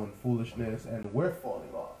jails doing foolishness, and we're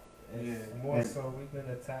falling off. More so we've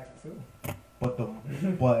been attacked too. But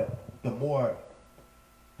the more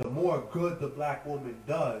good the black woman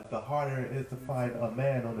does, the harder it is to find a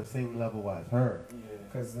man on the same level as her.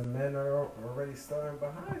 Because the men are already starting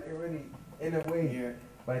behind, already in a way,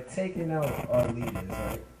 by taking out our leaders,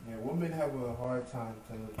 right? Yeah, women have a hard time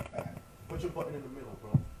to look back. Put your button in the middle,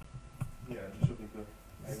 bro. Yeah, it should be good.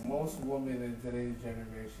 Like most women in today's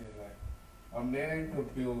generation, like a man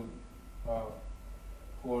could build a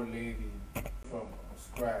poor lady from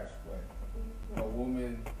scratch, but a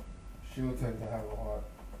woman, she'll tend to have a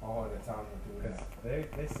harder time to do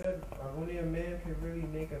that. They said only a man can really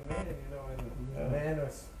make a man, you know, and a man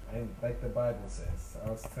and like the Bible says. I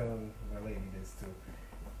was telling my lady this too.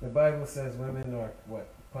 The Bible says women are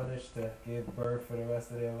punished to give birth for the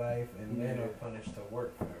rest of their life, and men are punished to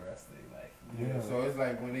work for the rest of their life. Yeah, so it's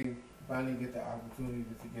like when they finally get the opportunity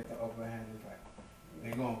to get the upper hand, it's like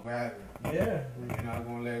they're gonna grab it. Yeah, they're not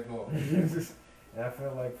gonna let go. And I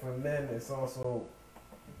feel like for men, it's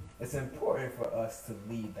important for us to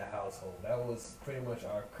lead the household. That was pretty much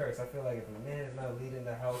our curse. I feel like if a man is not leading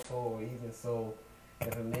the household, or even so,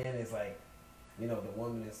 if a man is like, you know, the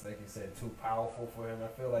woman is, like you said, too powerful for him, I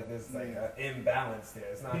feel like there's like an imbalance there.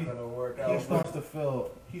 It's not gonna work out. He starts to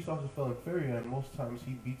feel inferior, and most times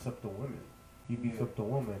he beats up the women. He beats up the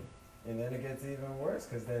woman. And then it gets even worse,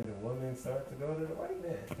 because then the women start to go to the white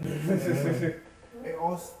man.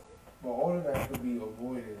 But all of that could be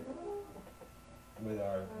avoided with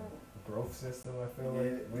our growth system. I feel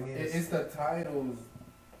like it's the titles.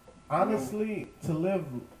 Honestly, to live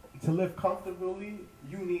comfortably,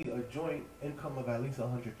 you need a joint income of at least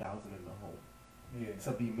 $100,000 in the home. Yeah.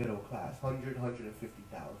 To be middle class,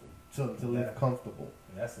 150,000 to live comfortable.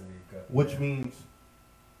 That's a big cut. Which means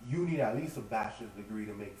you need at least a bachelor's degree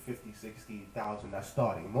to make 50, 60,000. That's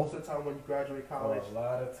starting. Most of the time when you graduate college, a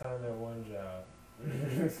lot of time at one job.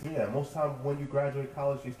 Yeah, most time when you graduate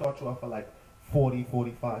college, they start you off at like 40,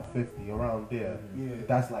 45, 50, around there. Yeah.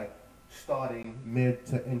 That's like starting mid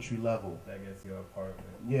to entry level. That gets your apartment.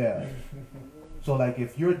 Yeah. So like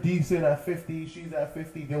if you're decent at 50, she's at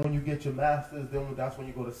 50, then when you get your master's, then that's when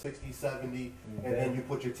you go to 60, 70, and then you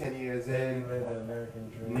put your 10 years in. Live the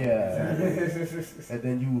American dream. Yeah. And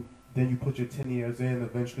then you put your 10 years in,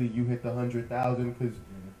 eventually you hit the 100,000, because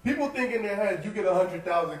people think in their head you get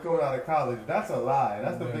 100,000 coming out of college. That's a lie.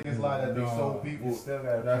 That's the biggest lie that they sold people. You still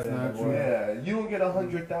gotta That's not true. Yeah, you don't get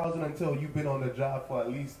 100,000 until you've been on the job for at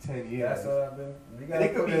least 10 years. That's what I've been. You gotta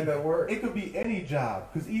put in the work. It could be any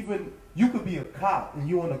job, because even you could be a cop and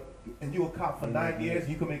you a cop for 9 years.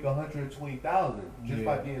 You can make 120,000 just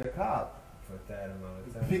by being a cop. For that amount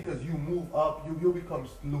of time. Because you move up, you'll become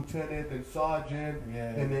lieutenant and sergeant,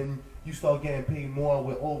 and then you start getting paid more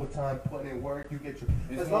with overtime, putting in work. You get your.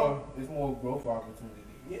 It's more growth opportunity.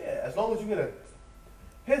 Yeah, as long as you get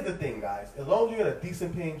here's the thing, guys. As long as you get a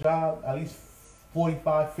decent paying job, at least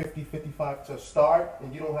 45, 50, 55 to start,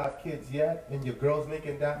 and you don't have kids yet, and your girl's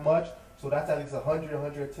making that much, so that's at least 100,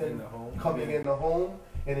 110 coming in the home,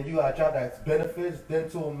 and then you got a job that's benefits,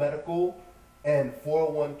 dental, medical, and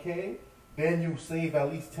 401k. Then you save at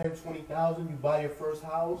least 10, 20,000. You buy your first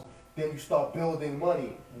house. Then you start building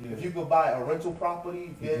money. Yeah. If you could buy a rental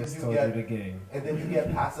property, then and then you get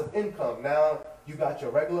passive income. Now you got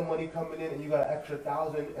your regular money coming in, and you got an extra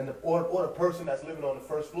 1,000, and or the person that's living on the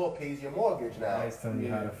first floor pays your mortgage now. I telling you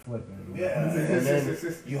how to flip it. Yeah, and then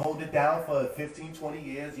you hold it down for 15, 20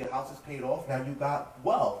 years. Your house is paid off. Now you got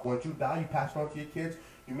wealth. Once you die, you pass it on to your kids.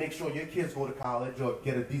 You make sure your kids go to college or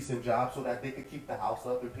get a decent job so that they can keep the house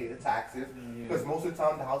up and pay the taxes. Because most of the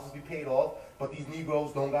time the houses be paid off, but these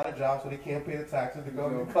Negroes don't got a job, so they can't pay the taxes. They're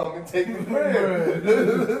going to come and take the bread.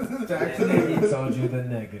 He told you the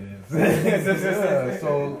negatives. Yeah,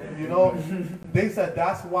 so, you know, they said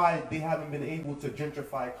that's why they haven't been able to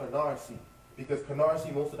gentrify Canarsie. Because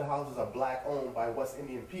Canarsie, most of the houses are black owned by West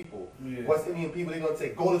Indian people. Yeah. West Indian people, they're going to say,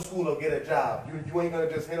 go to school or get a job. You ain't going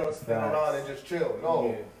to just hit or spin around and just chill.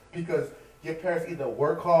 No. Yeah. Because your parents either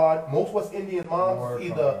work hard. Most West Indian moms,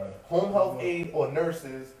 either home health aide or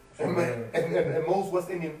nurses. And most West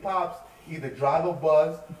Indian pops either drive a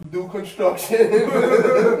bus, do construction,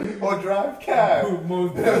 or drive cab.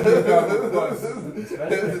 Most definitely drive a bus.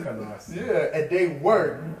 Especially in Canarsie. Yeah, and they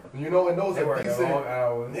work. You know, and those are decent long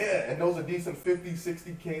hours. Yeah, and those are decent 50,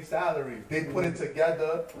 60K salaries. They put it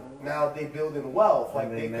together. Now they building wealth.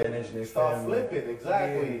 Like they can start flipping.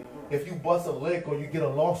 Exactly. Yeah. If you bust a lick or you get a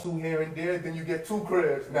lawsuit here and there, then you get 2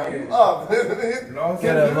 cribs. Now you up.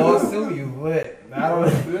 Get a lawsuit, you lit.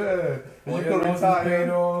 Yeah. And you can retire.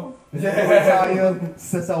 You can retire,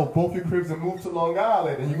 set out both your cribs and move to Long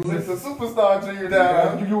Island, and you let the superstar G you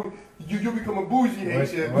down. You become a bougie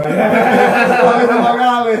Haitian. Long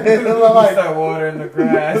Island. Like, start watering the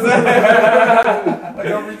grass. Like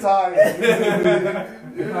I'm retired.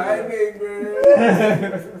 Hi, big bro.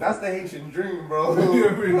 That's the Haitian dream, bro.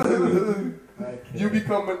 You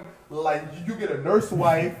become Like you get a nurse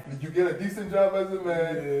wife, you get a decent job as a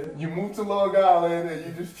man, you move to Long Island and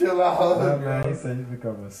you just chill out. Yeah, man, he said you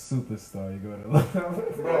become a superstar. You go to Long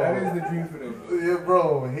Island. Bro, that is the dream for them. Yeah,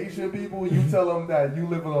 bro. Haitian people, you tell them that you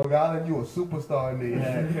live in Long Island, you a superstar in the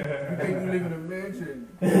head. You think you live in a mansion?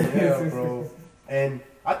 Yeah, bro. And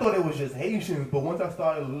I thought it was just Haitians, but once I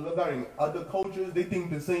started learning other cultures, they think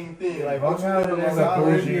the same thing. Like once you live in Long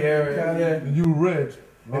Island, you rich.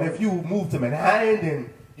 And if you move to Manhattan,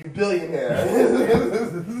 then you billionaire.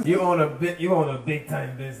 You own a big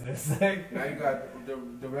time business. Now you got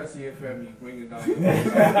the rest of your family bringing down.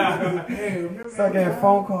 Hey, remember? Start getting a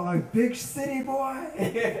phone call like big city boy.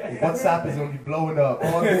 WhatsApp is gonna be blowing up.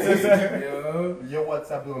 All this, Yo. your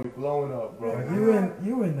WhatsApp is gonna be blowing up, bro.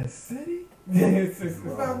 You in the city? It's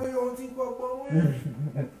not where you on T-Buck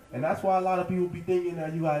Bone. And that's why a lot of people be thinking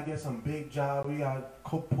that you gotta get some big job, you gotta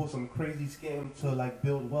pull some crazy scam to like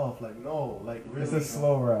build wealth. Like no, like really, It's a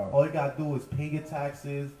slow route. all you gotta do is pay your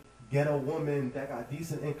taxes, get a woman that got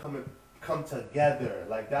decent income, and come together.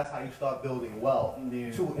 Like that's how you start building wealth.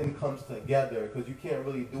 Yeah. Two incomes together, because you can't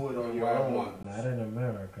really do it on your own. Not in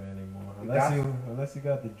America anymore, That's- unless you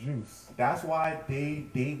got the juice. That's why they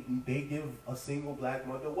give a single black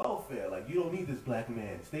mother welfare. Like you don't need this black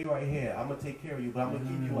man. Stay right here. I'm gonna take care of you, but I'm gonna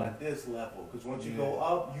keep you at this level. Because once you go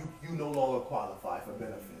up, you no longer qualify for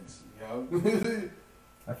benefits. Yo.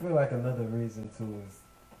 I feel like another reason too is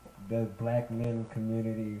the black men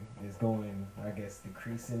community is going, I guess,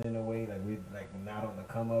 decreasing in a way. Like we're like not on the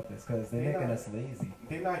come up. It's because they're making us lazy.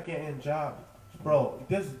 They're not getting jobs, bro.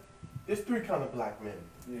 There's three kind of black men,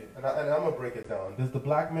 Yeah. and I'm gonna break it down. There's the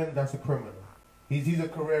black man that's a criminal. He's a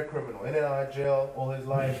career criminal, in and out of jail all his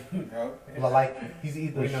life. Yo. Like he's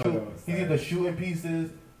either shooting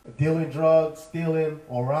pieces, dealing drugs, stealing,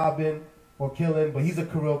 or robbing, or killing. But he's a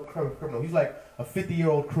career criminal. He's like a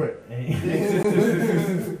 50-year-old crip.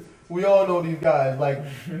 We all know these guys. Like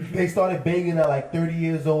they started banging at like 30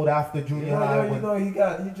 years old after junior high. You know, he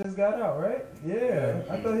just got out, right? Yeah.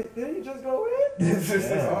 I thought did he just go in?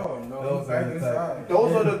 Yeah. Oh no, he's back inside.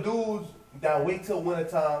 Those are the dudes that wait till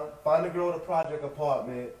wintertime, find a girl at a project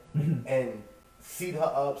apartment, and seat her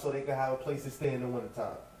up so they can have a place to stay in the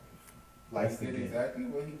wintertime. Like, That's exactly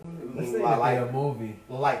what he put Let's it. say Like- a movie.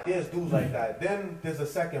 like there's dudes like that. Then there's a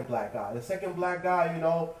second black guy. The second black guy, you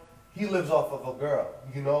know, he lives off of a girl.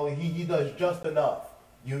 You know, he does just enough.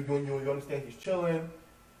 You understand? He's chilling,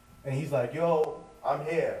 and he's like, yo, I'm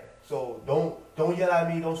here. So don't yell at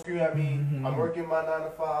me, don't scream at me. I'm working my 9 to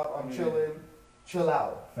 5. I'm chilling. Chill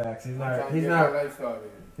out. Facts. He's Trying not. to He's get not. my life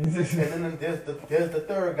started. And then there's the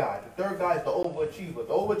third guy. The third guy is the overachiever.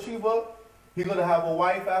 The overachiever, he's gonna have a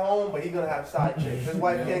wife at home, but he's gonna have side chicks. His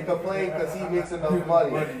wife can't complain because he makes enough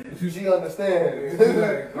money. She understands. He's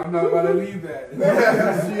like, I'm not gonna leave that.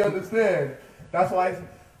 She understands. That's why.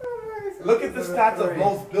 Look at the stats of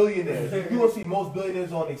most billionaires. You don't see most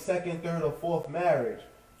billionaires on their second, third, or fourth marriage.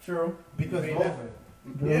 True. Because They most,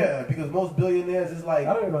 never. because most billionaires is like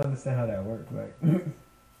I don't even understand how that works. Like,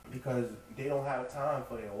 because they don't have time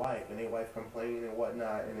for their wife, and their wife complaining and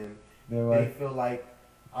whatnot, and then they're they like, feel like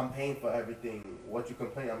I'm paying for everything. What you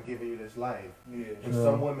complain, I'm giving you this life. Yeah. And True.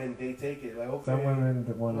 some women they take it like okay, some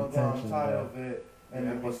women want no, attention. I'm tired but- of it. And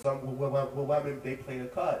Yeah, then, but some women they play the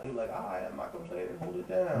cut. They're like, I'm not complaining, hold it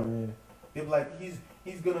down. Yeah. They're like,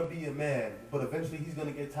 he's gonna be a man, but eventually he's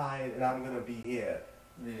gonna get tired, and I'm gonna be here.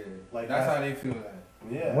 Yeah. Like, that's that's- how they feel like.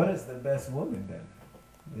 Yeah. What is the best woman then?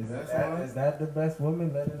 Is that the best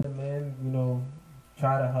woman? Letting the man, you know,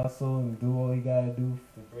 try to hustle and do all he gotta do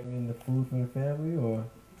to bring in the food for the family, or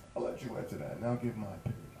I'll let you answer that. Now give my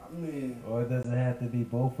opinion. I mean, does it have to be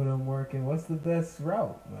both of them working? What's the best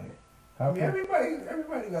route? Like, how I mean, can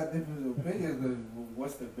everybody got different opinions of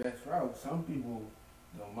what's the best route. Some people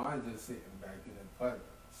don't mind just sitting back in the cut.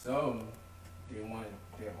 Some, they want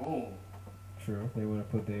their home. true? They want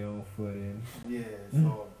to put their own foot in. Yeah,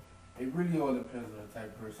 so it really all depends on the type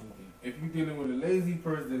of person you think. If you're dealing with a lazy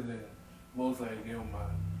person, then most likely they don't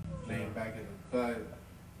mind laying back in the cut.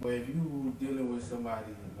 But if you dealing with somebody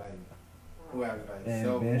like who has like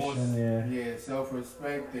Ambition,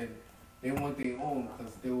 self-respect, then they want their own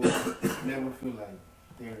because they will never feel like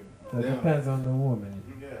they're So it them. depends on the woman.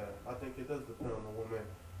 Yeah, I think it does depend on the woman.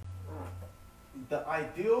 The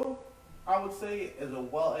ideal, I would say, is a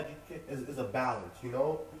well-educated, is a balance. You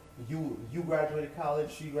know, you graduated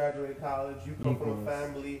college, she graduated college. You come from Equals. a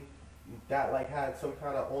family that like had some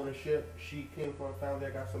kind of ownership. She came from a family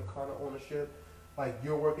that got some kind of ownership. Like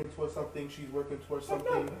you're working towards something, she's working towards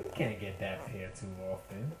something. You can't get that pair too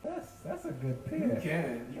often. That's a good You pair.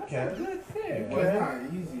 can. You That's can. a good pair. But it's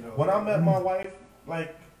not easy though. When I met my wife,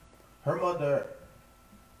 like her mother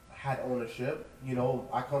had ownership. You know,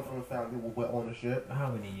 I come from a family with ownership. How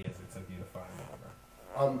many years it took you to find that,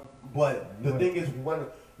 bro? But the thing is,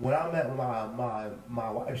 when I met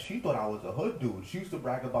my wife, she thought I was a hood dude. She used to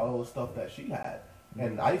brag about all the stuff that she had.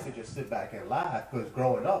 And I used to just sit back and laugh because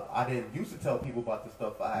growing up, I didn't used to tell people about the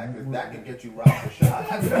stuff I had because that can get you robbed or shot.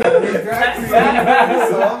 Exactly.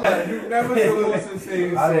 So I'm like, you never supposed to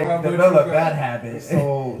say. I didn't develop that habit.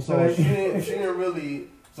 So she didn't really.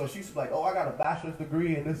 So she's like, oh, I got a bachelor's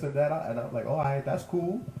degree and this and that, and I'm like, oh, all right, that's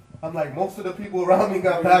cool. I'm like, most of the people around me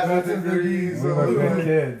got bachelor's degrees. We were good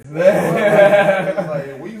kids.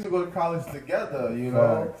 Like, we used to go to college together, you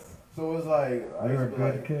know. Facts. So it's like We were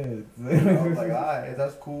good kids. I was like, all right,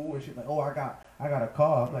 that's cool. And she's like, oh, I got a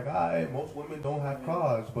car. I'm like, all right, most women don't have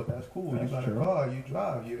cars, but that's cool. That's you got true. a car, you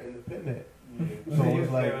drive, you're independent. Yeah. So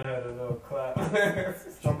it's like, had a little clap.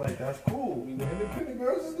 so I'm like, that's cool. The independent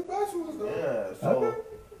girls is the best ones, though. Yeah.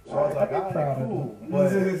 So I was like, all right, cool. But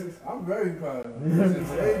But I'm very proud of them. In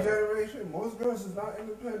today's generation, most girls is not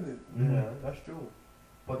independent. yeah, that's true.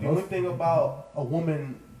 But the only thing about a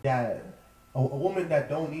woman that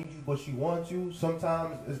don't need you but she wants you,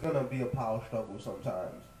 sometimes it's gonna be a power struggle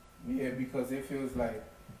sometimes. Yeah, because it feels like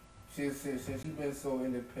since she's been so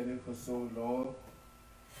independent for so long.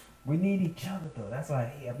 We need each other though. That's why I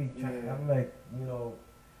hate. Yeah. I'm like, you know,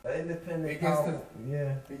 independent. It gets to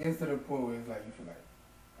yeah. It gets to the point where it's like you feel like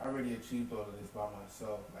I already achieved all of this by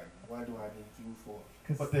myself. Like, why do I need you for?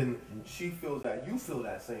 But then she feels that you feel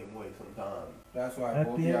that same way sometimes. That's why At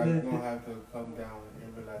both the of y'all end of gonna have to come down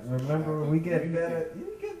and realize. Remember, we get better.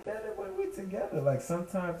 You get better when we're together. Like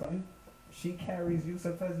sometimes she carries you,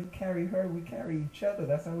 sometimes you carry her. We carry each other.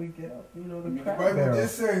 That's how we get up. You know, the The crack Bible barrel.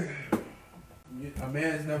 just says a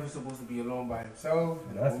man's never supposed to be alone by himself.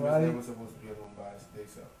 And That's a why- woman's never supposed to be alone by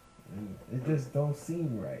themselves. It just don't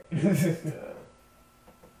seem right. Yeah.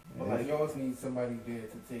 But like, you always need somebody there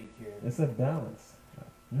to take care of. It's a balance.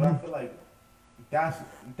 But I feel like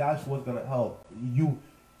that's what's gonna help. You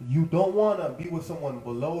don't wanna be with someone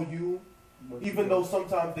below you, even though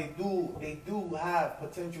sometimes they do have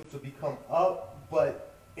potential to become up, but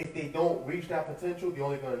if they don't reach that potential, they're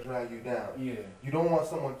only gonna drag you down. Yeah. You don't want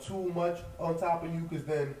someone too much on top of you, because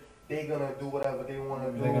then they're gonna do whatever they want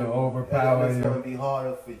to do. They're gonna overpower and it's you. gonna be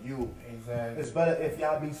harder for you. Exactly. It's better if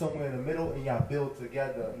y'all be somewhere in the middle and y'all build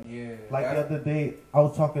together. Yeah. Like the other day, I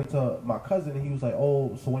was talking to my cousin and he was like,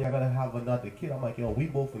 "Oh, so when y'all gonna have another kid?" I'm like, "Yo, we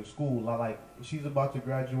both in school. Like, she's about to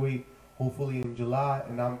graduate hopefully in July,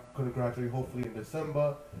 and I'm gonna graduate hopefully in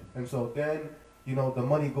December. And so then, you know, the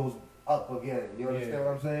money goes up again. You understand Yeah.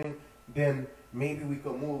 what I'm saying? Then maybe we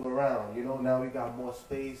could move around. You know, now we got more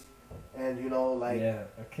space, and you know, like, Yeah,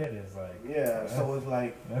 a kid is like. yeah. So it's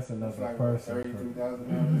like, That's It's another like person.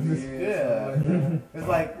 $32,000 a year. Yeah. something like that. it's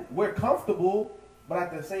like we're comfortable, but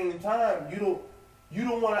at the same time, you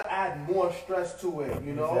don't want to add more stress to it.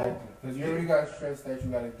 You know. Exactly. Because you already got stress that you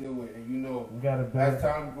got to deal with, and you know, You gotta as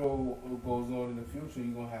build. time goes on in the future,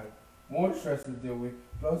 you're gonna have more stress to deal with.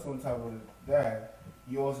 Plus, on top of that,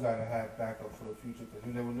 you also gotta have backup for the future because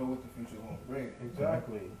you never know what the future's gonna bring.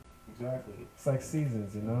 Exactly. It's like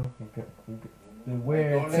seasons, you know. The Like,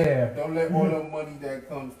 wear and tear. don't let all the money that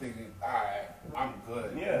comes thinking, alright, I'm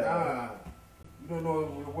good. Yeah. Nah. You don't know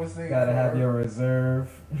what's there. Gotta have your reserve.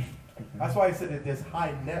 That's why I said that there's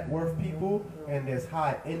high net worth people and there's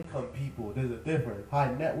high income people. There's a difference.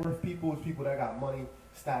 High net worth people is people that got money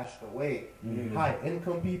stashed away. Mhm. High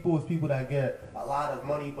income people is people that get a lot of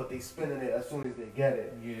money, but they spending it as soon as they get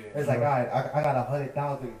it. Yeah. It's like, all right, I got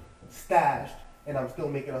 100,000 stashed, and I'm still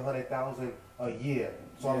making 100,000 a year,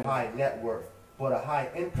 so I'm Yeah. high net worth. But a high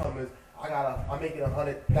income is I'm making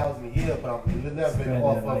 100,000 a year, but I'm living Spending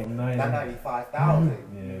off like of 90. 95,000.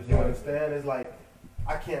 Yeah. You understand? It's like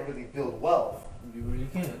I can't really build wealth. You really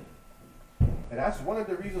can. And that's one of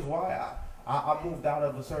the reasons why I moved out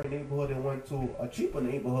of a certain neighborhood and went to a cheaper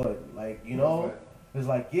neighborhood. Like, you know, it's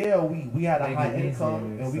like, yeah, we had a Make high it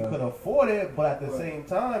income easier, and we so. could afford it, but at the Right. same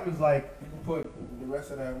time, it's like You can put the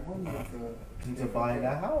rest of that money into buying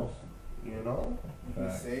that house, you know? You can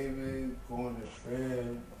Facts. save it, go on the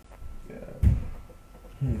trip, Yeah.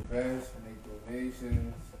 invest, make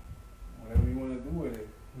donations, whatever you want to do with it.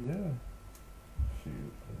 Yeah. Shoot.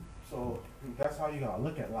 So that's how you gotta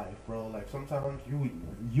look at life, bro. Like sometimes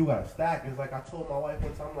you gotta stack. It's like I told my wife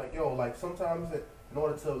one time, like, yo, like sometimes in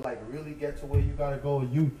order to like really get to where you gotta go,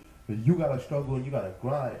 you gotta struggle and you gotta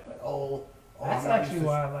grind. Like, That's I'm not actually used to-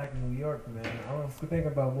 why I like New York, man. I was thinking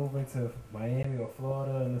about moving to Miami or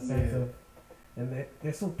Florida in the sense Yeah. of, and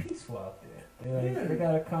they're so peaceful out there. Yeah. They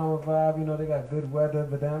got a calm vibe, you know. They got good weather,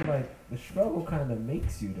 but then like the struggle kind of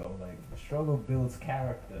makes you though. Like the struggle builds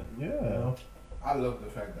character. Yeah. You know? I love the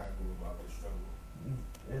fact that I grew about the struggle.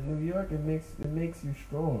 in New York, it makes you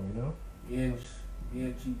strong, you know.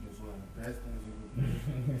 Being cheap is one of the best things you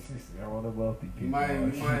can do. All the wealthy people.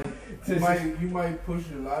 You might push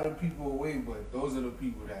a lot of people away, but those are the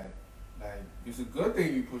people that, like, it's a good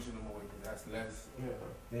thing you pushing them away because that's less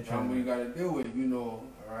drama you gotta deal with. You know,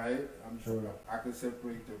 all right. I'm sure I can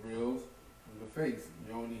separate the reals from the fakes.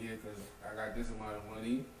 You're only here because I got this amount of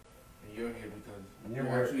money. And you're here because you're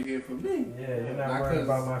actually here for me. Yeah, you're not worried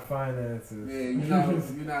about my finances. Yeah,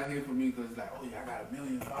 you're not here for me because like, oh yeah, I got 1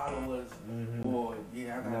 million followers. Or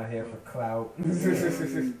yeah, I got. Not here for clout.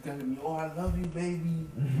 Telling me, oh, I love you, baby.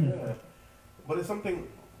 Yeah. But it's something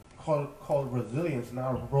called resilience, and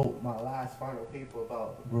I wrote my last final paper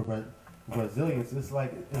about resilience. It's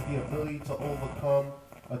the ability to overcome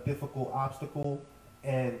a difficult obstacle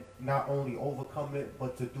and not only overcome it,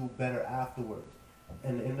 but to do better afterwards.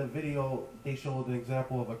 And in the video, they showed an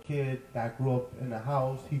example of a kid that grew up in a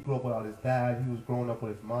house. He grew up without his dad. He was growing up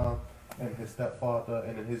with his mom and his stepfather.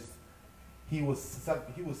 And then he was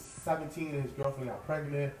 17 and his girlfriend got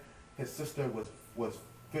pregnant. His sister was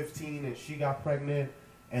 15 and she got pregnant.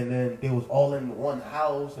 And then they was all in one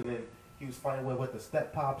house. And then he was finding out what the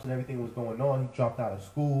step pops and everything was going on. He dropped out of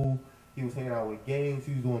school. He was hanging out with gangs.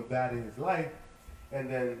 He was doing bad in his life. And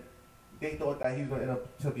then they thought that he was going to end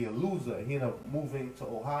up to be a loser. He ended up moving to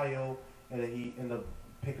Ohio, and then he ended up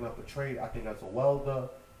picking up a trade, I think as a welder,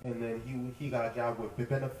 and then he got a job with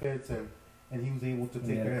benefits, and he was able to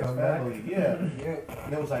take care of his family. Yeah.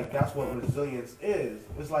 And it was like, that's what resilience is.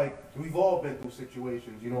 It's like, we've all been through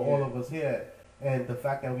situations, you know, all of us here, and the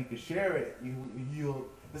fact that we could share it,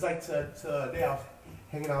 it's like today I was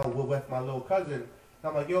hanging out with my little cousin, and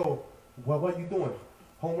I'm like, yo, what you doing?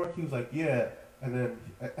 Homework? He was like, yeah. And then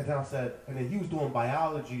I said, and then he was doing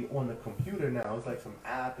biology on the computer now. It's like some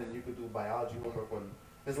app, and you could do biology homework on.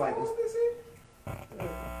 It's like. How old is he?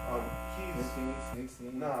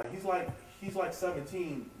 He's like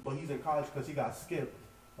 17, but he's in college because he got skipped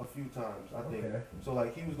a few times, I think. Okay. So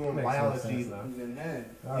like he was doing biology. He's in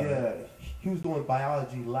head. Yeah, he was doing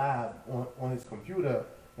biology lab on his computer,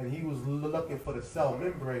 and he was looking for the cell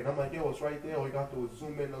membrane. I'm like, yo, it's right there. All you got to do is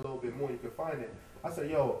zoom in a little bit more, you can find it. I said,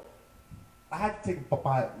 yo. I had to take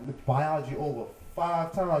biology over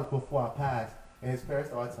 5 times before I passed, and his parents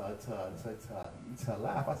started to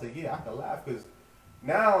laugh. I said, yeah, I can laugh because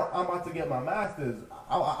now I'm about to get my master's.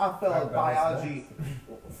 I failed biology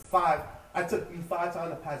 5. I took me 5 times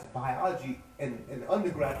to pass biology in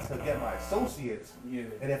undergrad to get my associates. Yeah.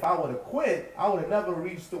 And if I would have quit, I would have never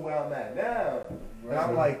reached to where I'm at now. Right. And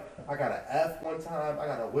I'm like, I got an F one time, I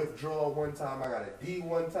got a withdrawal one time, I got a D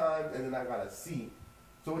one time, and then I got a C.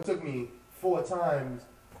 So it took me 4 times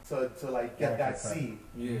to like get that C.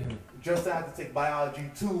 Yeah. Just to have to take biology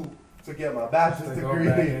 2 to get my bachelor's degree. Go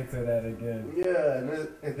back into that again. Yeah,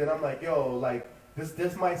 and then I'm like, yo, like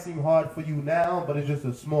this might seem hard for you now, but it's just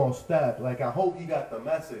a small step. Like I hope you got the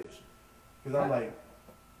message, because I'm like,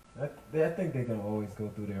 I think they're gonna always go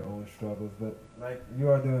through their own struggles, but like you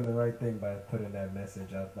are doing the right thing by putting that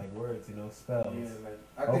message out, like words, you know, spells. Yeah,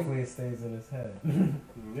 like, hopefully it stays in his head.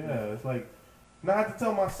 Yeah, it's like. Now I have to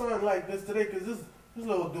tell my son like this today because this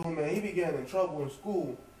little dude, man, he be getting in trouble in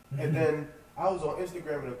school. And then I was on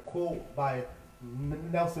Instagram and a quote by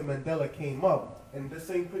Nelson Mandela came up. And this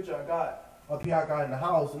same picture I got up here, I got in the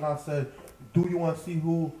house, and I said, do you want to see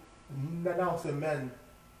who Nelson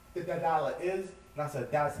Mandela is? And I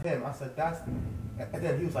said, that's him. I said, that's... And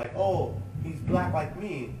then he was like, oh, he's black like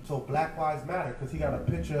me, so Black Lives Matter, because he got a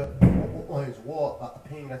picture on his wall, a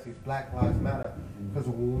painting that says Black Lives Matter. Because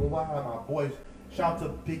one of my boys, shout out to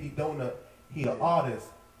Biggie Donut, he an artist,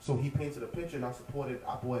 so he painted a picture, and I supported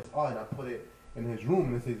our boy's art, and I put it in his room,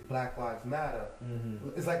 and it says Black Lives Matter.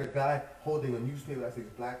 It's like a guy holding a newspaper that says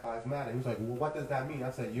Black Lives Matter. He was like, well, what does that mean?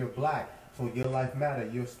 I said, you're black, so your life matter,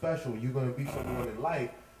 you're special, you're going to be someone in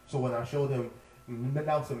life. So when I showed him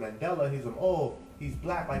Nelson Mandela, he's like, oh, he's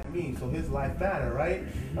black like me, so his life matter, right?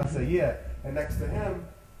 I said, yeah. And next to him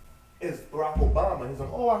is Barack Obama. He's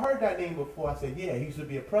like, oh, I heard that name before. I said, yeah, he should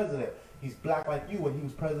be a president. He's black like you, and he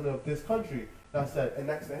was president of this country. And I said, and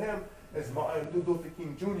next to him is Martin Luther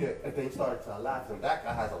King Jr. And then he started to laugh, and that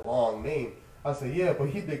guy has a long name. I said, yeah, but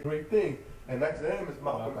he did great things. And next to him is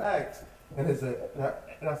Malcolm X. And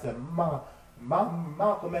I said,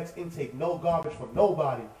 Malcolm X didn't take no garbage from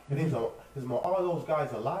nobody. And he's like, are all those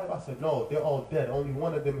guys alive? I said, no, they're all dead. Only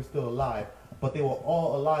one of them is still alive. But they were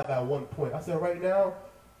all alive at one point. I said, right now,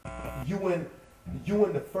 you in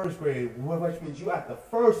the first grade, which means you at the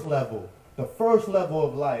first level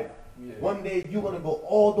of life. Yeah. One day you're gonna go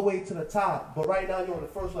all the way to the top, but right now you're on the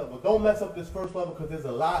first level. Don't mess up this first level because there's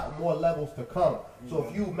a lot more levels to come. So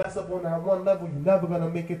if you mess up on that one level, you're never gonna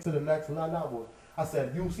make it to the next level. I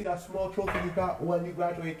said, you see that small trophy you got when you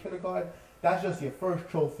graduated kindergarten? That's just your first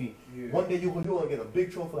trophy. Yeah. One day you're gonna get a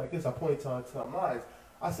big trophy like this. I pointed to mine.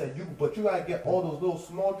 I said, you gotta get all those little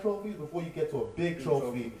small trophies before you get to a big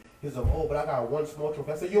trophy. He's like, oh, but I got one small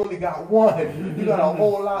trophy. I said, you only got one. You got a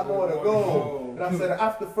whole lot more to go. And I said,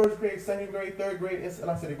 after first grade, second grade, third grade,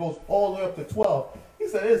 and I said, it goes all the way up to 12. He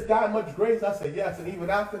said, there's that much grades? I said, yes. And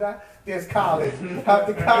even after that, there's college.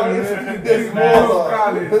 After college, there's more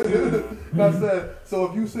college. And I said, so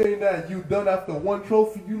if you saying that you done after one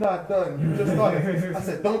trophy, you not done. You just started. I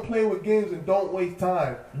said, don't play with games and don't waste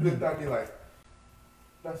time. He looked at me like,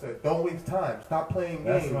 I said, don't waste time. Stop playing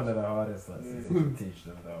games. That's one of the hardest lessons to teach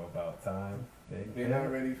them, though, about time. They're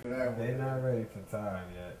not ready for that. They're not ready for time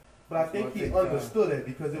yet. But I think he understood it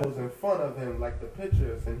because it was in front of him, like the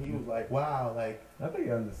pictures, and he was like, wow, like... I think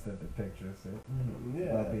he understood the pictures, yeah.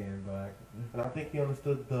 About being black. And I think he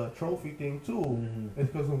understood the trophy thing, too.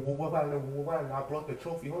 It's because when I brought the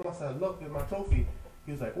trophy home, I said, look, there's my trophy.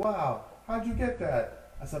 He was like, wow, how'd you get that?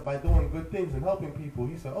 I said, by doing good things and helping people.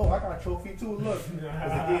 He said, oh, I got a trophy too, look.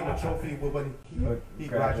 Because he gave him a trophy when he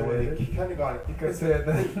graduated kindergarten. He could say that.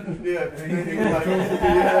 Yeah,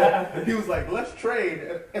 he was like, let's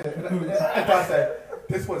trade. And I said,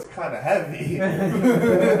 this one's kind of heavy. And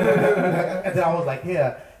then I was like,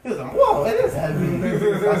 yeah. He was like, whoa, it is heavy.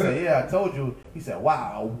 I said, yeah, I told you. He said,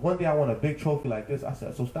 wow, one day I want a big trophy like this. I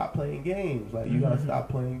said, so stop playing games. Like, you got to stop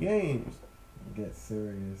playing games. Get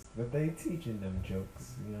serious, but they teaching them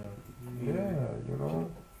jokes, you know. Yeah, you know.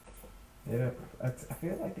 Yeah, I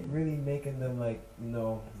feel like they're really making them like, you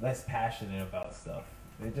know, less passionate about stuff.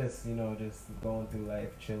 They just, you know, just going through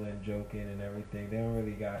life, chilling, joking, and everything. They don't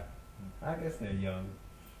really got. I guess they're young.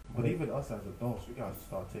 But even us as adults, we gotta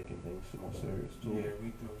start taking things more serious too. Yeah,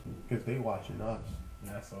 we do. Because they watching us.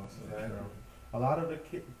 That's also true. true. A lot of the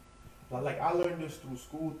kids, like I learned this through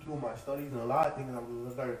school, through my studies, and a lot of things I've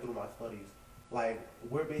learned through my studies. Like,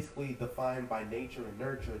 we're basically defined by nature and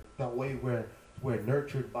nurture. The way we're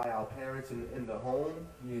nurtured by our parents in the home,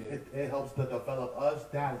 it helps to develop us.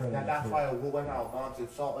 That's why when our moms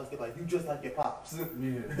insult us, they're like, you just like your pops.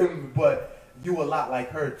 Yeah. But you a lot like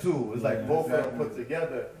her too. It's like both of them put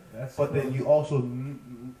together. But then you're also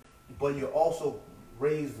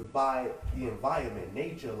raised by the environment,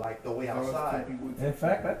 nature, like the way outside. In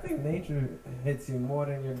fact, I think nature hits you more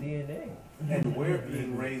than your DNA. And we're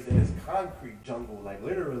being raised in this concrete jungle, like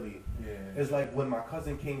literally. Yeah. It's like when my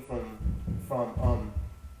cousin came from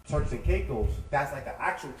Turks and Caicos, that's like an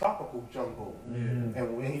actual tropical jungle.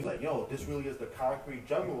 And when he's like, yo, this really is the concrete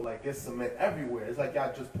jungle, like there's cement everywhere. It's like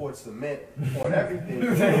y'all just poured cement on everything.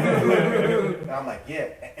 And I'm like, yeah,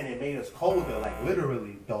 and it made us colder, like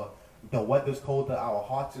literally. The weather's colder, our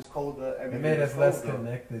hearts is colder. It made us less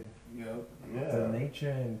connected to nature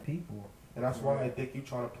and people. And that's why I think you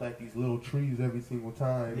trying to plant these little trees every single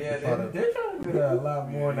time. Yeah, they're trying to do that a lot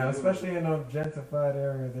more now, especially in those gentrified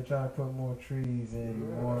areas. They're trying to put more trees in,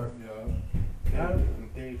 more.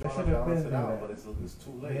 They should have been did that, but it's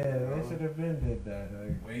too late. Yeah, they should have been did that.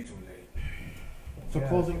 Like, way too late. So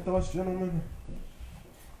closing thoughts, gentlemen.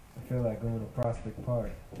 I feel like going to Prospect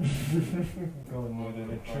Park. Going more than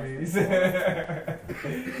the trees. You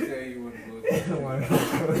say you want to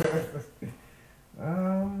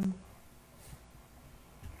go.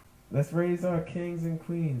 Let's raise our kings and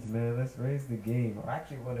queens, man. Let's raise the game. I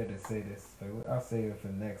actually wanted to say this, but I'll save it for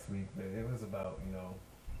next week. But it was about, you know,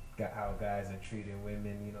 how guys are treating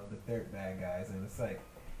women, you know, the dirtbag guys. And it's like,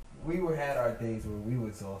 we had our days where we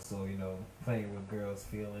was also, you know, playing with girls'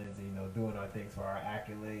 feelings and, you know, doing our things for our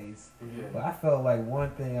accolades. Yeah. But I felt like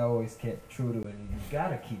one thing I always kept true to, and you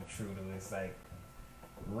gotta keep true to, it's like,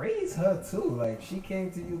 raise her too. Like, she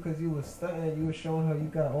came to you because you was stunting, you was showing her you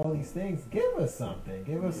got all these things. Give her something.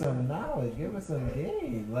 Give her some knowledge. Give her some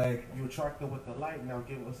game. Like, you attract her with the light, now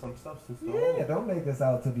give her some substance. Yeah, don't make us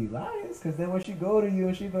out to be liars. Because then when she go to you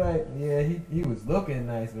and she be like, yeah, he was looking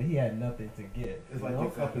nice, but he had nothing to give. It's like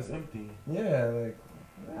your cup is empty. Yeah, like,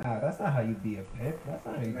 nah, that's not how you be a pimp. That's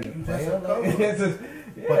not how you be a player. But you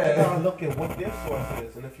gotta look at what their source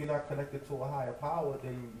is. And if you're not connected to a higher power,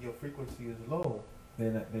 then your frequency is low.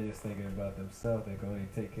 They're just thinking about themselves. They can only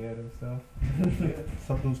take care of themselves.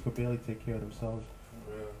 Some dudes could barely take care of themselves.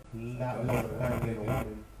 Not alone a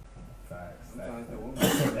woman. Facts.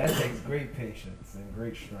 That takes great patience and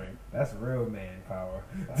great strength. That's real manpower.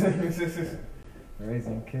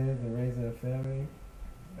 Raising kids and raising a family.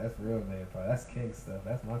 That's real manpower. That's king stuff.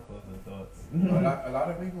 That's my closing thoughts. A lot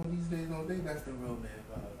of people these days don't think that's the real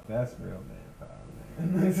manpower. That's real manpower,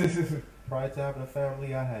 man. Prior to having a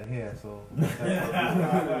family, I had hair, so.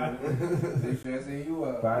 They stressing you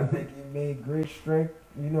up. But I think you made great strength.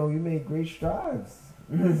 You know, you made great strides.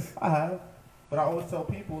 I have. But I always tell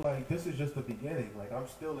people, like, this is just the beginning. Like, I'm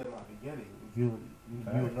still in my beginning. You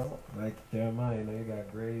know? Like Jeremiah, you know, you got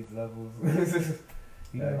grades, levels.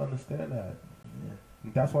 You gotta understand that. Yeah.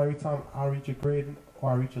 That's why every time I reach a grade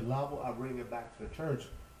or I reach a level, I bring it back to the church.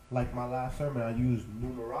 Like my last sermon, I used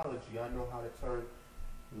numerology. I know how to turn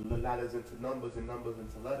letters into numbers and numbers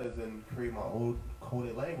into letters and create my own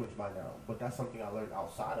coded language by now. But that's something I learned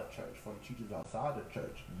outside of church, from teachers outside of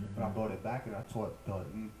church. Mm-hmm. But I brought it back and I taught the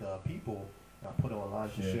people, and I put it online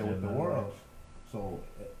to share with the world. So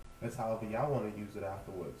that's however y'all want to use it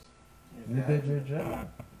afterwards. You did your job.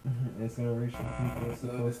 It's going to reach the people it's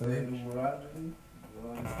supposed to reach. Numerology, you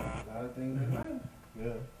understand a lot of things in life.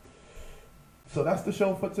 Yeah. So that's the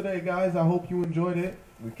show for today, guys. I hope you enjoyed it.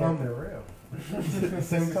 We kept it real.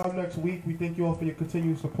 Same time next week. We thank you all for your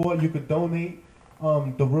continued support. You could donate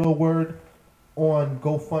the Real Word on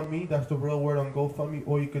GoFundMe. That's the Real Word on GoFundMe.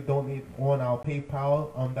 Or you could donate on our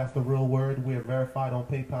PayPal. That's the Real Word. We're verified on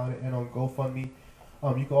PayPal and on GoFundMe.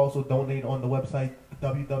 You can also donate on the website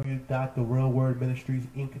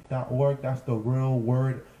www.therealwordministriesinc.org. That's the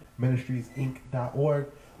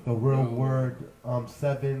realwordministriesinc.org. The Real Word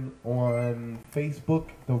 7 on Facebook,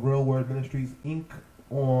 The Real Word Ministries Inc.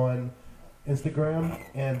 on Instagram,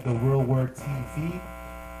 and The Real Word TV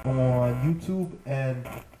on YouTube, and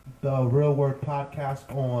The Real Word Podcast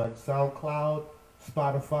on SoundCloud,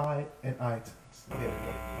 Spotify, and iTunes.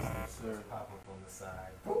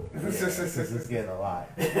 This is getting a lot.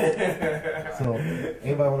 So,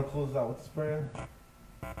 anybody want to close out with this prayer?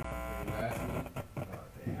 Alright.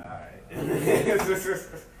 At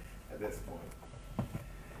this point.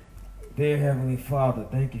 Dear Heavenly Father,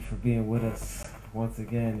 thank you for being with us once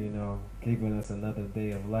again, you know, giving us another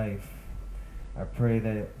day of life. I pray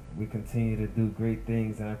that we continue to do great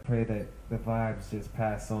things, and I pray that the vibes just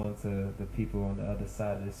pass on to the people on the other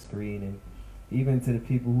side of the screen, and even to the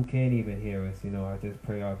people who can't even hear us. You know, I just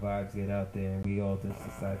pray our vibes get out there and we all just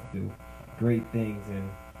decide to do great things and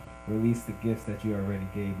release the gifts that you already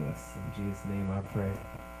gave us. In Jesus' name I pray.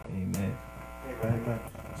 Amen. Amen.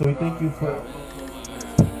 So we thank you for...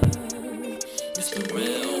 It's the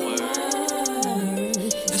real word.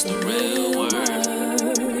 It's the real word.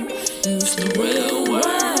 It's the real